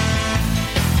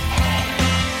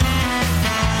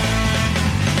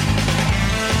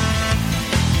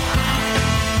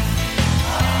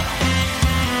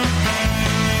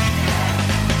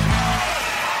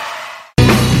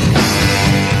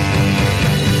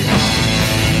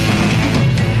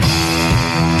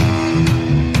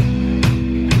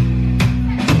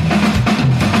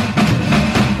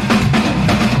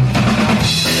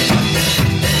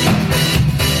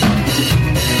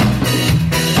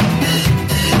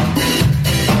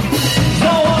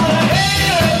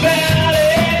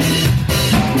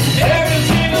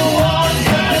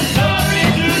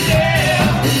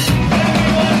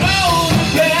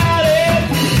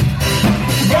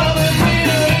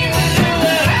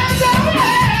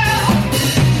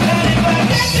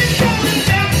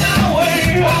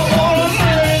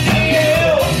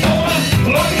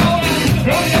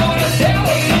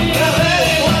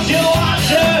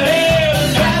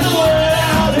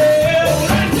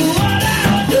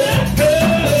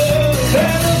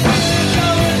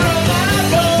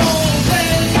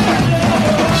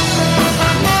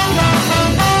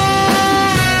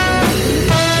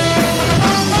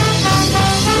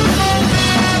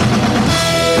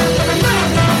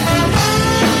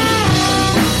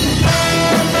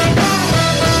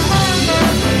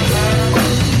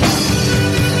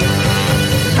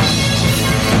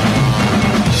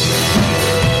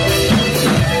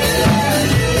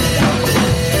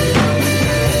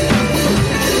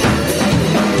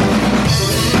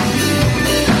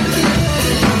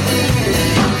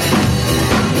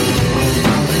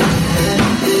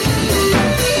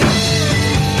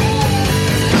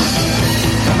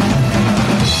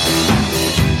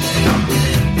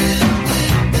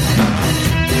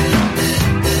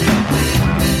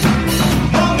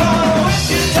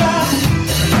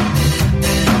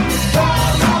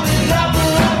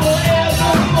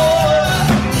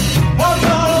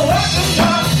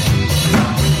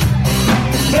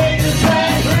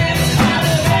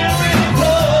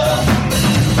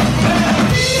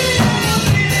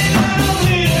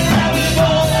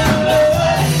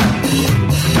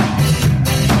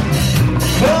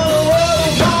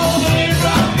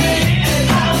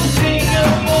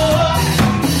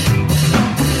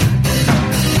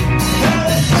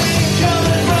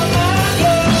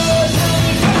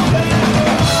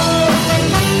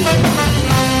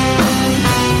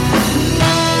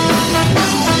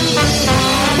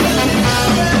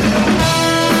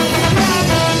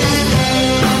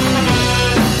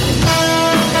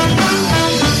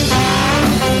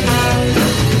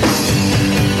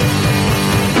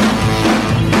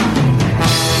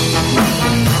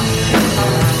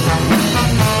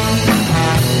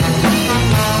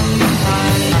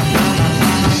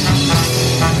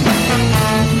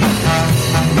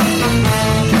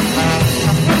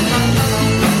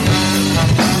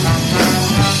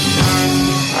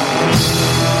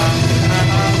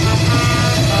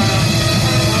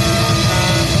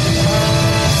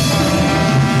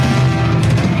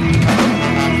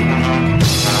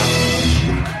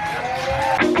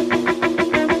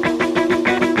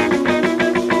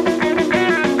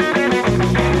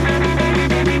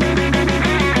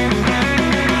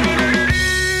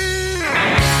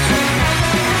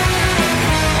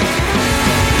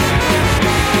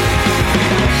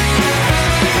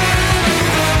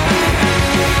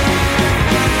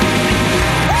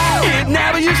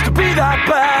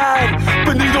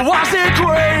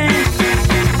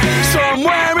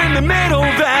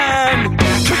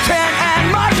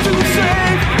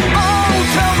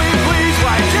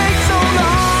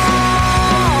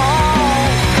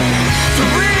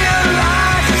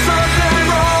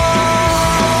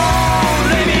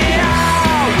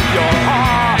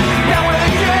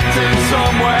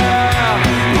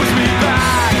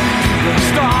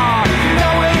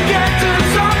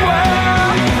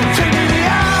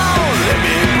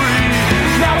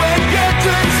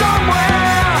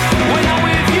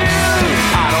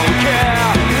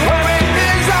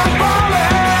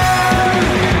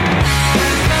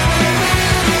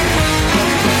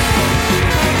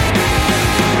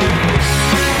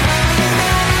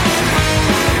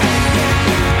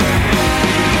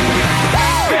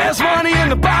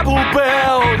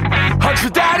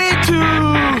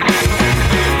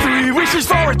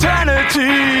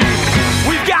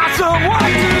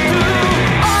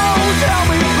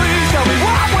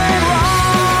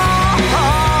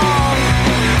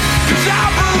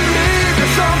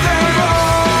 Something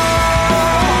wrong.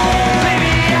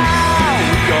 Maybe I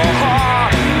will go hard.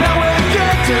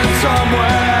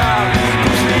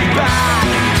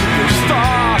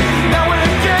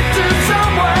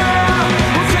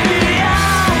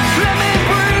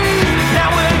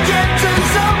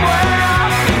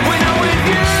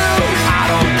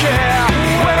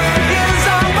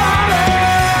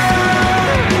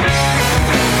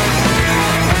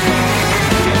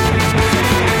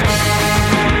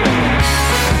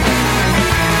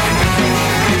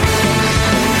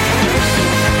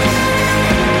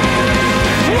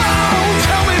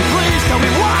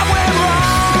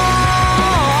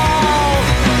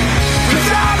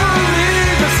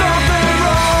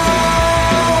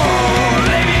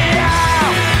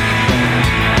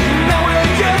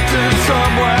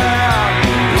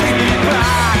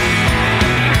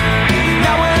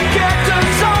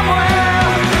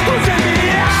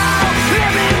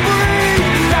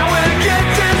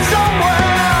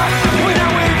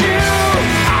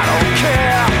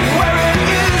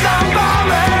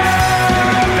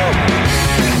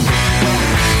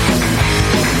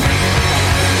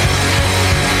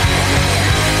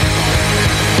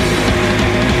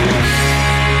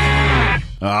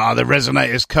 the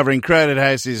Resonators covering Crowded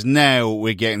Houses. Now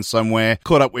we're getting somewhere.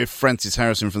 Caught up with Francis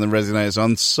Harrison from the Resonators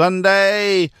on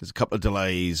Sunday. There's a couple of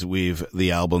delays with the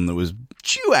album that was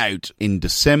due out in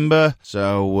December,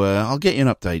 so I'll get you an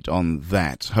update on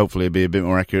that. Hopefully it'll be a bit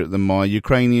more accurate than my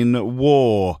Ukrainian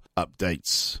war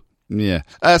updates. Yeah.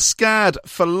 Scarred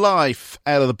for Life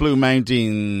out of the Blue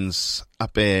Mountains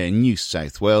up here in New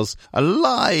South Wales. A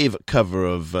live cover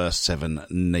of Seven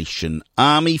Nation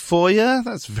Army for you.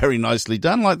 That's very nicely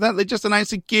done like that. They just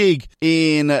announced a gig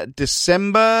in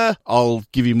December. I'll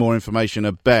give you more information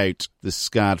about the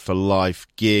Scarred for Life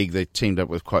gig. They teamed up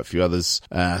with quite a few others.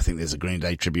 I think there's a Green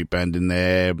Day tribute band in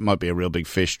there. Might be a Real Big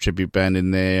Fish tribute band in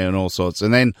there and all sorts.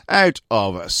 And then out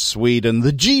of Sweden,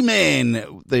 the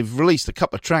G-Men. They've released a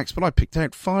couple of tracks, but I picked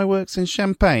out Fireworks and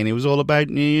Champagne. It was all about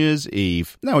New Year's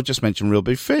Eve. Now I just mentioned Real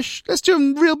Big Fish. Let's do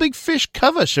a Real Big Fish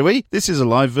cover, shall we? This is a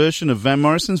live version of Van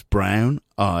Morrison's Brown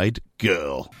Eyed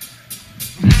Girl.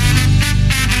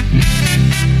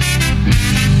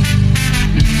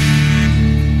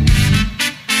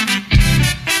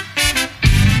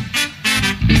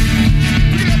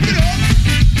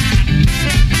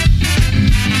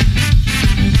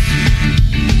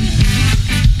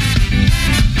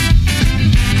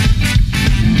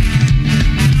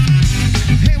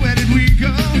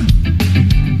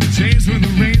 When the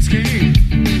rains came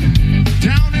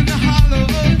down in the hollow,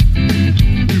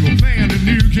 we were playing a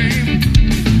new game,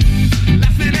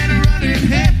 laughing and running,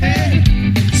 hey, hey,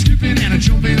 skipping and a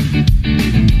jumping in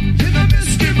the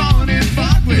misty morning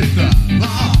fog with the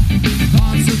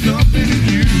hearts of thumping in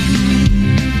you,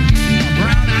 a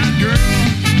brown-eyed girl,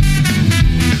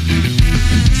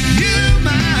 you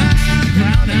my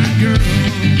brown-eyed girl.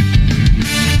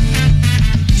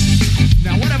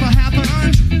 Now whatever happened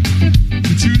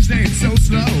Tuesday, it's so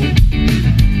slow.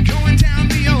 Going down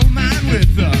the old mine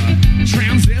with the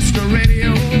transistor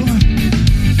radio.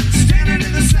 Standing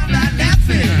in the sunlight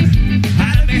laughing,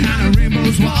 hiding behind a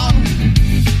rainbow's wall.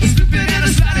 Slipping and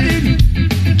sliding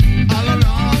all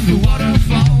along the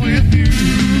waterfall with you,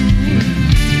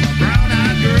 a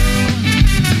brown-eyed girl.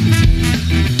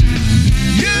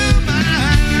 You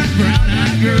my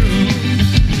brown-eyed girl.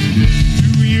 Do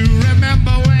you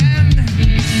remember when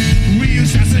we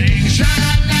used to sing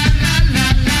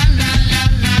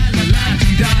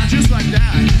sha-la-la-la-la-la-la-la-la-la-la-la-la-la-la-la, just like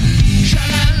that.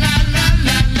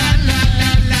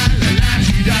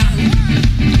 Sha-la-la-la-la-la-la-la-la-la-la-la-la-la,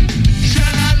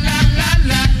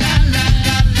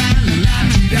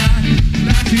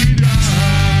 sha-la-la-la-la-la-la-la-la-la-la-la-la.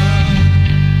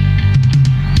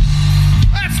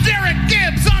 That's Derek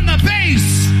Gibbs on the bass.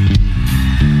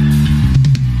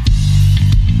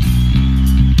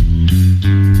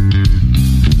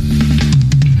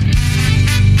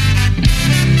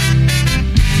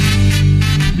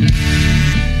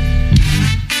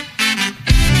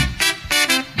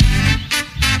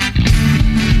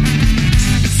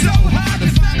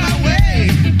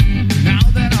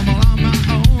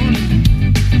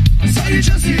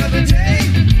 Just the other day,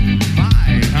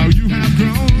 my, how you have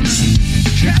grown.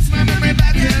 Cast my memory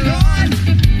back here, Lord.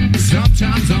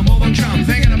 Sometimes I'm overcome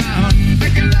thinking about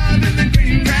making love in the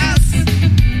green grass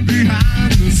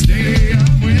behind the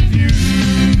stadium with you,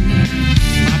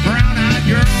 my brown-eyed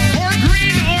girl, or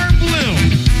green or blue.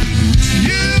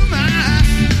 You, my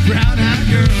brown-eyed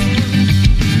girl.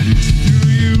 Do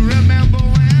you remember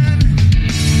when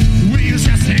we used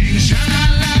to sing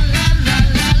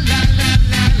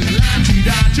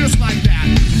sha-la-la-la-la-la-la-la-la-la-la, just like that.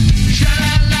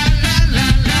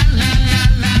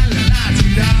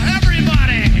 Sha-la-la-la-la-la-la-la-la-la-la-la,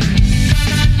 everybody.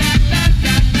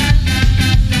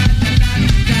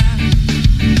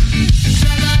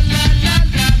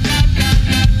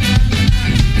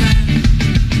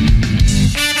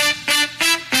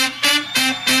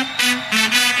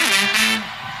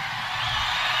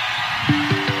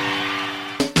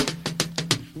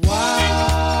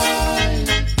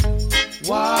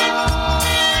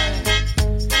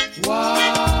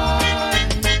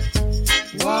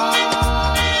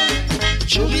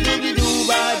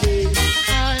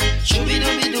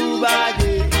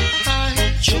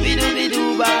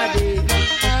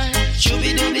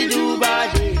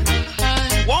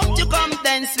 Won't you come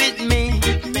dance with me?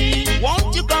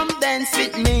 Won't you come dance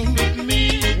with me?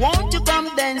 Won't you come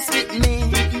dance with me?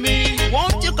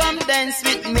 Won't you come dance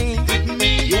with me?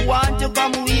 You want to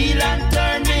come wheel and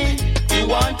turn me? You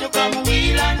want to come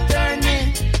wheel and turn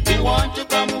me? You want to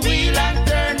come wheel and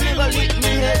turn me? But with me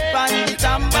head on the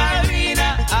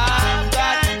tambourina, I've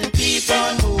got to keep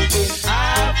on moving.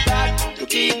 I've got to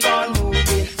keep on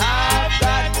moving. I've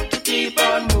got to keep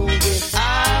on moving.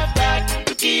 I've got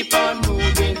to keep on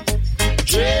moving.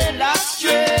 Dreadlocks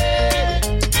dread,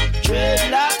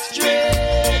 dreadlocks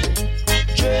dread,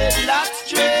 dreadlocks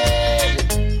dread,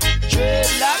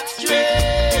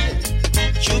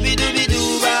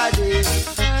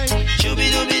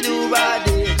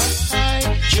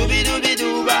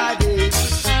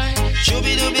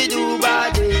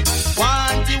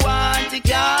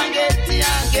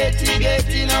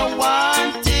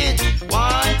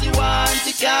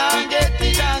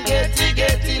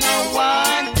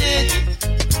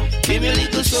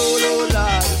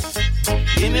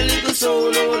 Give me a little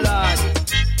soul, oh Lord.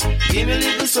 Give me a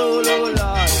little soul, oh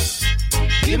Lord.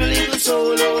 Give me a little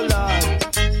soul, oh Lord.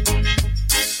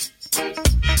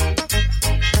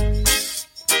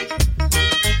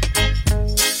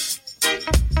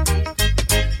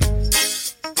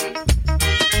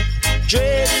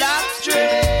 Dreadlocks,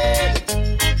 dread.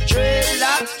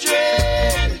 Dreadlocks,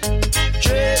 dread.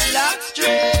 Dreadlocks,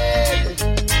 dread.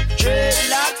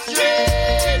 Dreadlocks,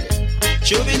 dread.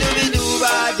 Chubby dooby doo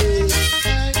body.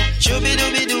 Chubby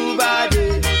dooby doo body.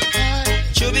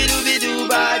 Chubby dooby doo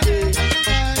body.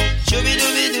 Chubby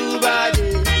dooby doo body.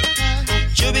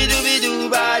 Chubby dooby doo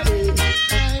body.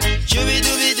 Chubby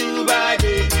dooby doo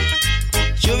body.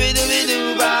 Chubby dooby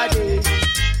doo body.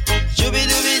 Chubby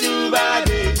dooby doo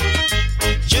body.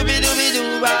 Chubby dooby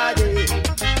doo body.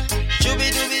 Chubby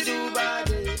dooby doo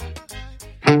body.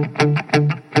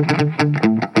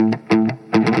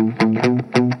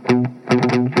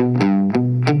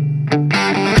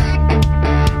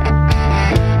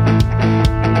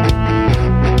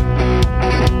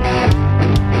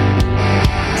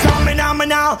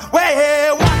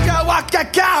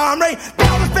 Camry,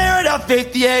 feel the spirit of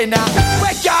 58 now.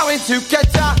 We're going to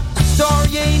Qatar.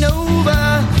 Story ain't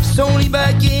over, it's only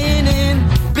beginning.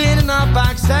 Been in our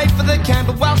back, safe for the camp,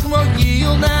 but whilst we'll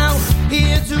yield now.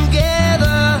 Here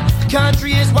together, the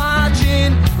country is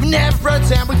watching. We never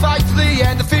pretend, we fight to the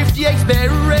end. The 58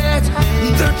 spirit,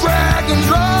 the dragons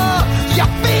roar. You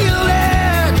feel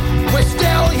it, we're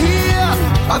still here.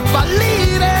 I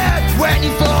believe it. When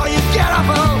you fall, you get up,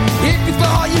 oh. Hit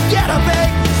before you get up, big.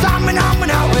 Samina,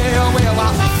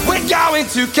 we're going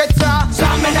to Qatar.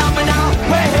 Samina,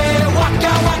 we're here.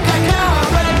 Waka,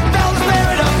 Camry. Feel the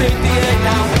spirit of 58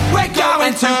 now. We're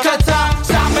going to Qatar.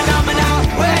 Samina,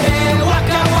 we're here.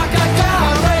 Waka,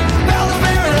 Camry. Feel the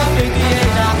spirit of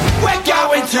 58 now. We're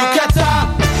going to Qatar.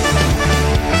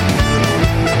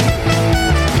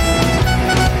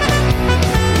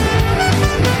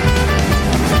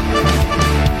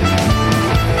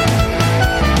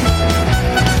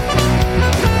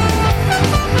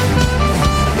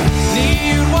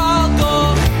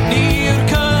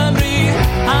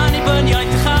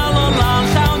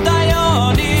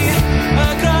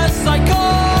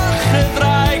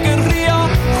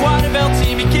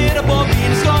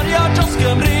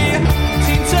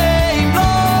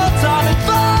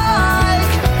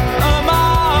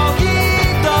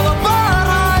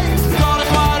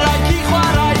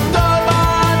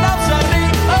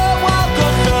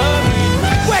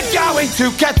 To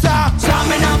Qatar,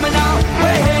 Samina,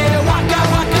 we're here. Waka,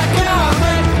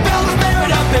 Camry. Feel the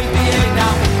spirit of 58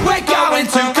 now. We're going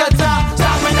to Qatar,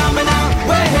 Samina,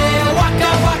 we're here.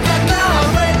 Waka,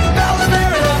 Camry. Feel the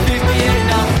spirit of 58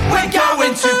 now. We're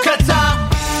going to Qatar.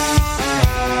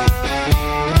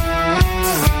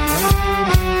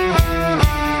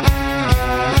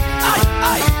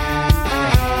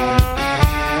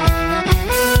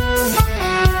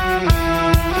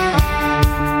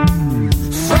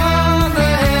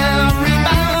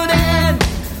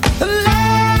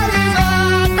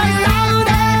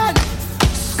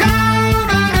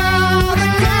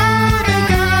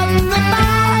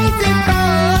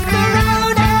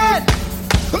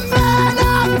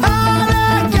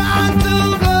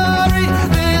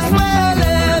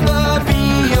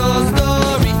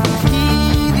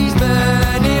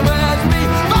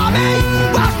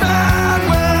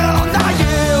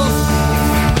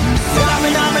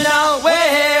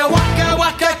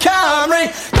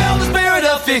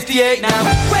 Now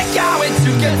we're going to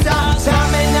Qatar.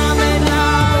 Samina,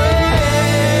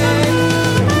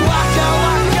 Waka,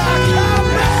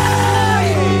 Camry.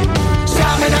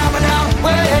 Samina,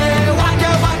 we're here.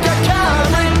 Waka,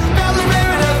 Camry. Feel the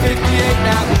spirit of 58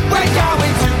 now. We're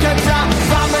going to Qatar.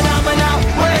 Samina,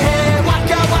 we're here.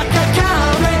 Waka,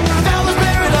 Camry. Feel the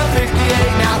spirit of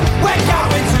 58 now. We're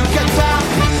going to Qatar.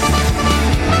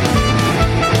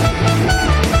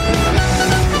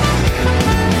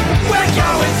 We're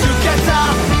going to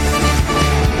Qatar.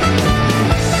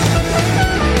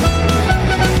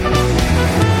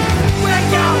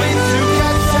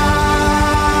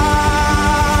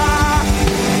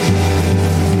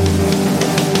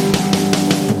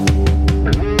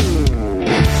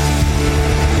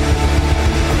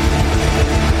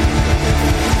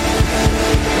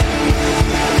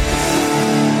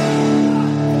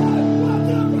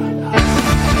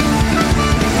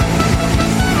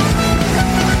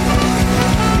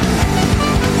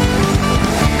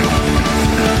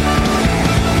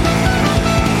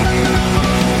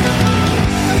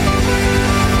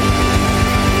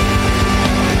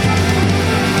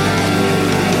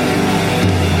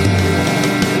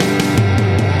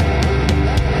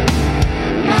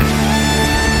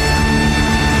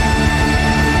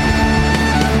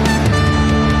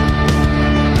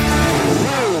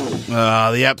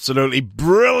 The absolutely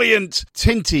brilliant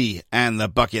Tinty and the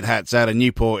Bucket Hats out of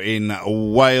Newport in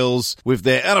Wales with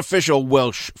their unofficial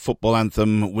Welsh football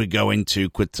anthem, We're Going to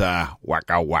Quita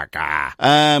Waka Waka.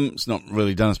 It's not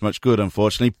really done us much good,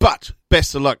 unfortunately, but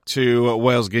best of luck to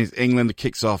Wales against England. It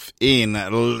kicks off in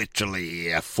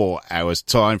literally 4 hours'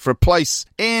 time for a place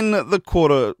in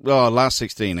the last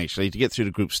 16, actually, to get through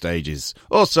the group stages.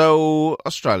 Also,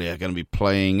 Australia are going to be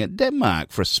playing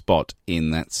Denmark for a spot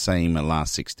in that same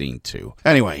last 16 too.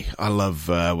 Anyway, I love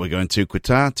We're Going to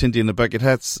Quita, Tinty and the Bucket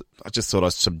Hats. I just thought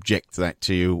I'd subject that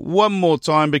to you one more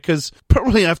time because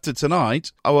probably after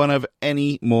tonight, I won't have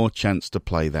any more chance to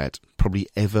play that. Probably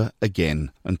ever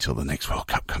again until the next World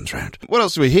Cup comes round. What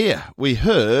else do we hear? We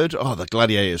heard, the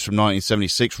Gladiators from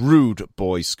 1976, Rude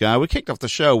Boy Ska. We kicked off the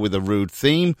show with a Rude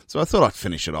theme, so I thought I'd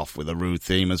finish it off with a Rude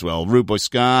theme as well. Rude Boy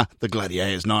Ska, the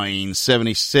Gladiators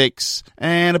 1976,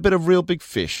 and a bit of Real Big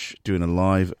Fish doing a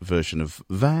live version of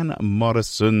Van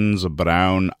Morrison's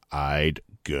Brown Eyed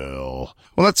Girl.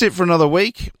 Well, that's it for another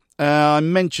week. I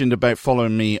mentioned about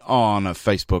following me on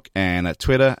Facebook and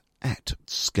Twitter at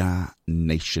Ska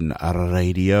Nation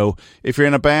Radio. If you're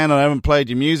in a band and I haven't played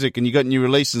your music and you got new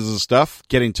releases and stuff,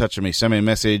 get in touch with me. Send me a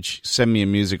message, send me a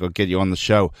music, I'll get you on the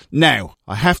show. Now,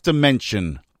 I have to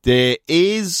mention, there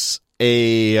is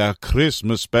a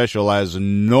Christmas special as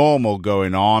normal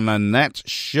going on, and that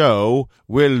show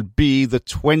will be the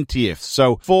 20th.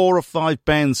 So 4 or 5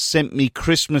 bands sent me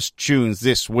Christmas tunes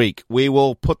this week. We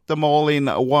will put them all in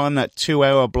one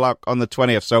 2-hour block on the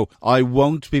 20th, so I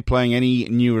won't be playing any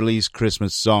new release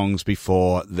Christmas songs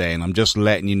before then. I'm just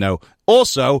letting you know.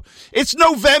 Also, it's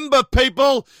November,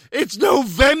 people! It's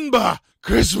November!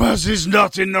 Christmas is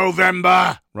not in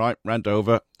November! Right, rant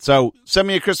over. So, send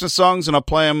me your Christmas songs and I'll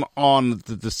play them on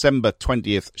the December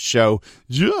 20th show,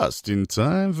 just in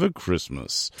time for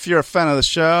Christmas. If you're a fan of the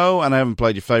show and I haven't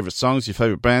played your favourite songs, your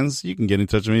favourite bands, you can get in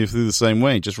touch with me through the same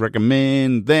way. Just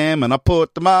recommend them and I'll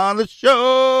put them on the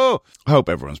show. I hope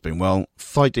everyone's been well,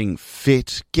 fighting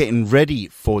fit, getting ready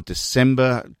for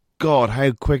December. God,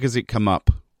 how quick has it come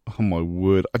up? Oh my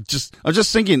word. I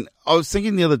was thinking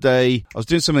the other day, I was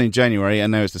doing something in January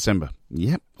and now it's December.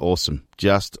 Yep, awesome.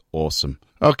 Just awesome.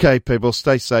 Okay, people,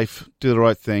 stay safe, do the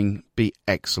right thing, be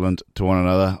excellent to one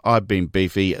another. I've been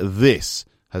Beefy. This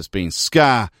has been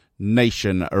Ska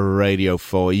Nation Radio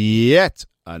for yet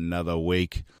another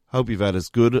week. Hope you've had as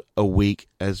good a week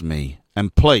as me.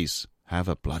 And please, have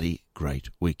a bloody great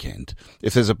weekend.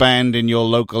 If there's a band in your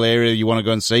local area you want to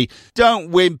go and see,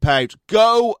 don't wimp out.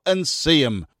 Go and see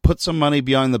them. Put some money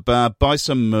behind the bar, buy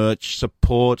some merch,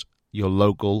 support your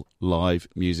local live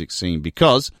music scene.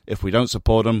 Because if we don't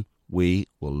support them, we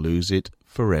will lose it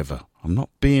forever. I'm not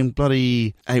being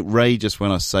bloody outrageous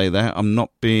when I say that. I'm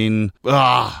not being...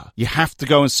 You have to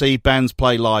go and see bands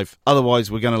play live. Otherwise,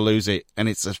 we're going to lose it. And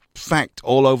it's a fact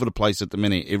all over the place at the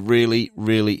minute. It really,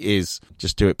 really is.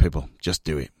 Just do it, people. Just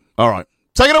do it. All right.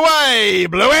 Take it away,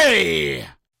 Bluey!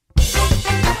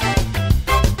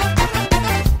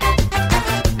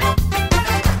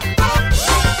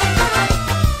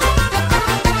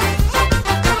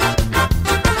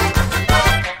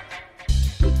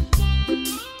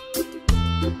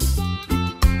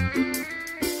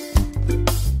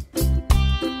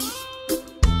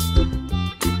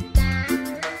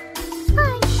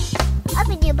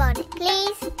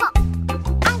 Please pop.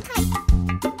 Okay.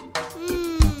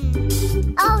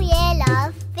 Oh yeah,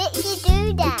 love. Fix your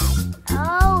doodad.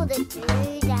 Oh, the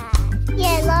doodad.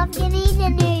 Yeah, love, you need a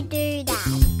new doodad.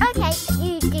 Okay,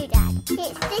 new doodad.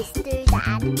 It's this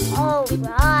doodad. Oh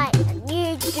right, a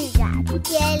new doodad.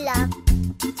 Yeah, love.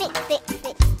 Fix.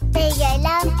 There you go,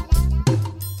 love.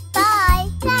 Bye.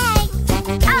 Thanks.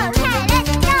 Okay,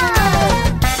 let's go.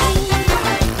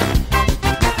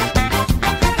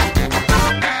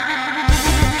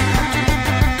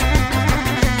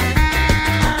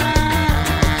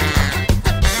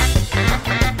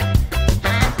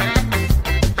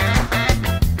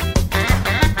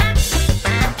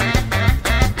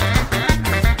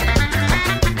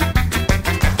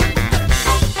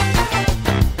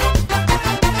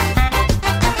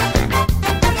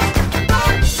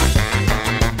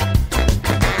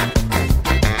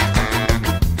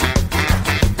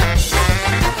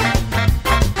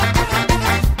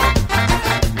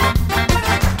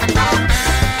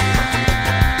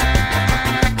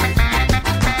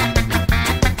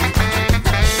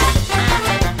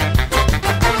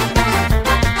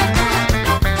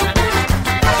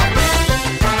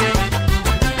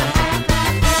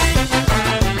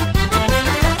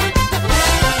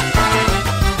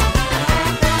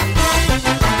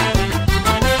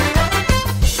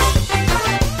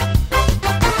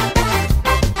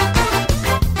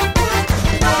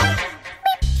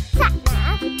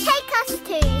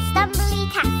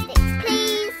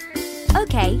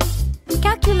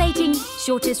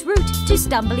 shortest route to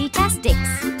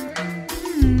Stumbly-tastics.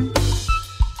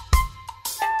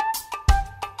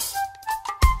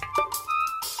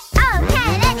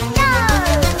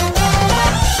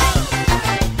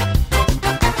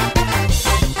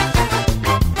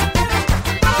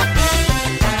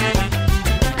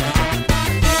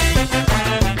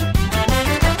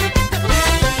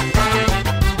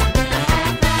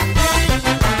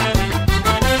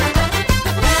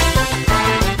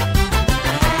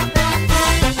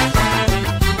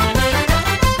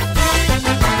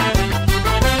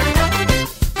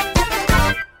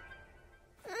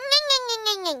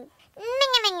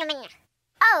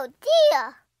 Oh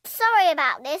dear. Sorry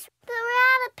about this, but we're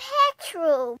out of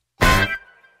petrol.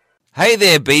 Hey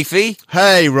there, Beefy.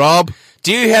 Hey, Rob.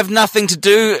 Do you have nothing to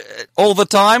do all the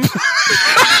time?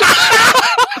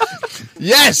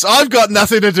 Yes, I've got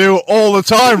nothing to do all the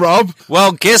time, Rob.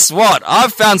 Well, guess what?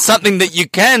 I've found something that you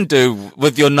can do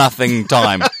with your nothing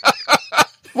time.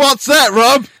 What's that,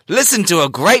 Rob? Listen to a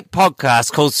great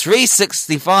podcast called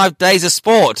 365 Days of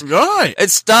Sport. Right.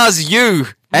 It stars you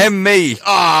and me.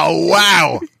 Oh,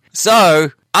 wow.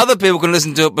 So, other people can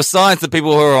listen to it besides the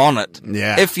people who are on it.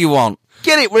 Yeah. If you want.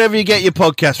 Get it wherever you get your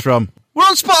podcast from. We're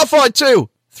on Spotify too.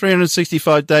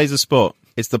 365 Days of Sport.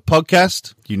 It's the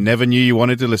podcast you never knew you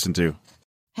wanted to listen to.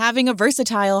 Having a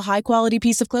versatile, high-quality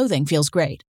piece of clothing feels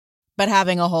great. But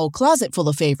having a whole closet full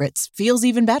of favorites feels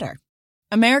even better.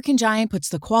 American Giant puts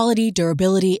the quality,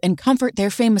 durability, and comfort they're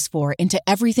famous for into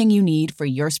everything you need for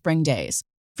your spring days.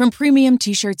 From premium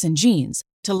t-shirts and jeans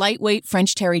to lightweight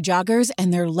French terry joggers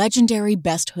and their legendary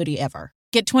best hoodie ever.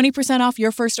 Get 20% off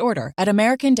your first order at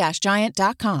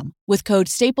American-Giant.com with code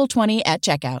STAPLE20 at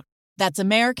checkout. That's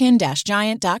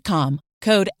American-Giant.com.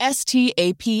 Code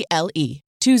STAPLE20.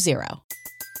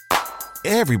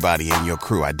 Everybody in your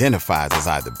crew identifies as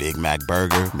either Big Mac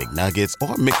Burger, McNuggets,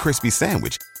 or McCrispy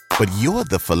Sandwich. But you're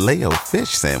the Filet-O-Fish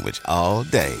Sandwich all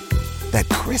day. That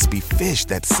crispy fish,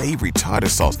 that savory tartar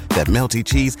sauce, that melty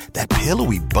cheese, that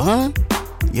pillowy bun.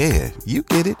 Yeah, you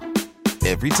get it.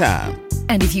 Every time.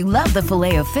 And if you love the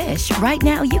Filet-O-Fish, right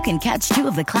now you can catch two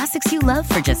of the classics you love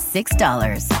for just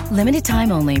 $6. Limited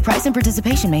time only. Price and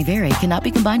participation may vary. Cannot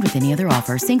be combined with any other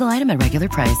offer. Single item at regular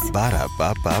price.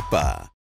 Ba-da-ba-ba-ba.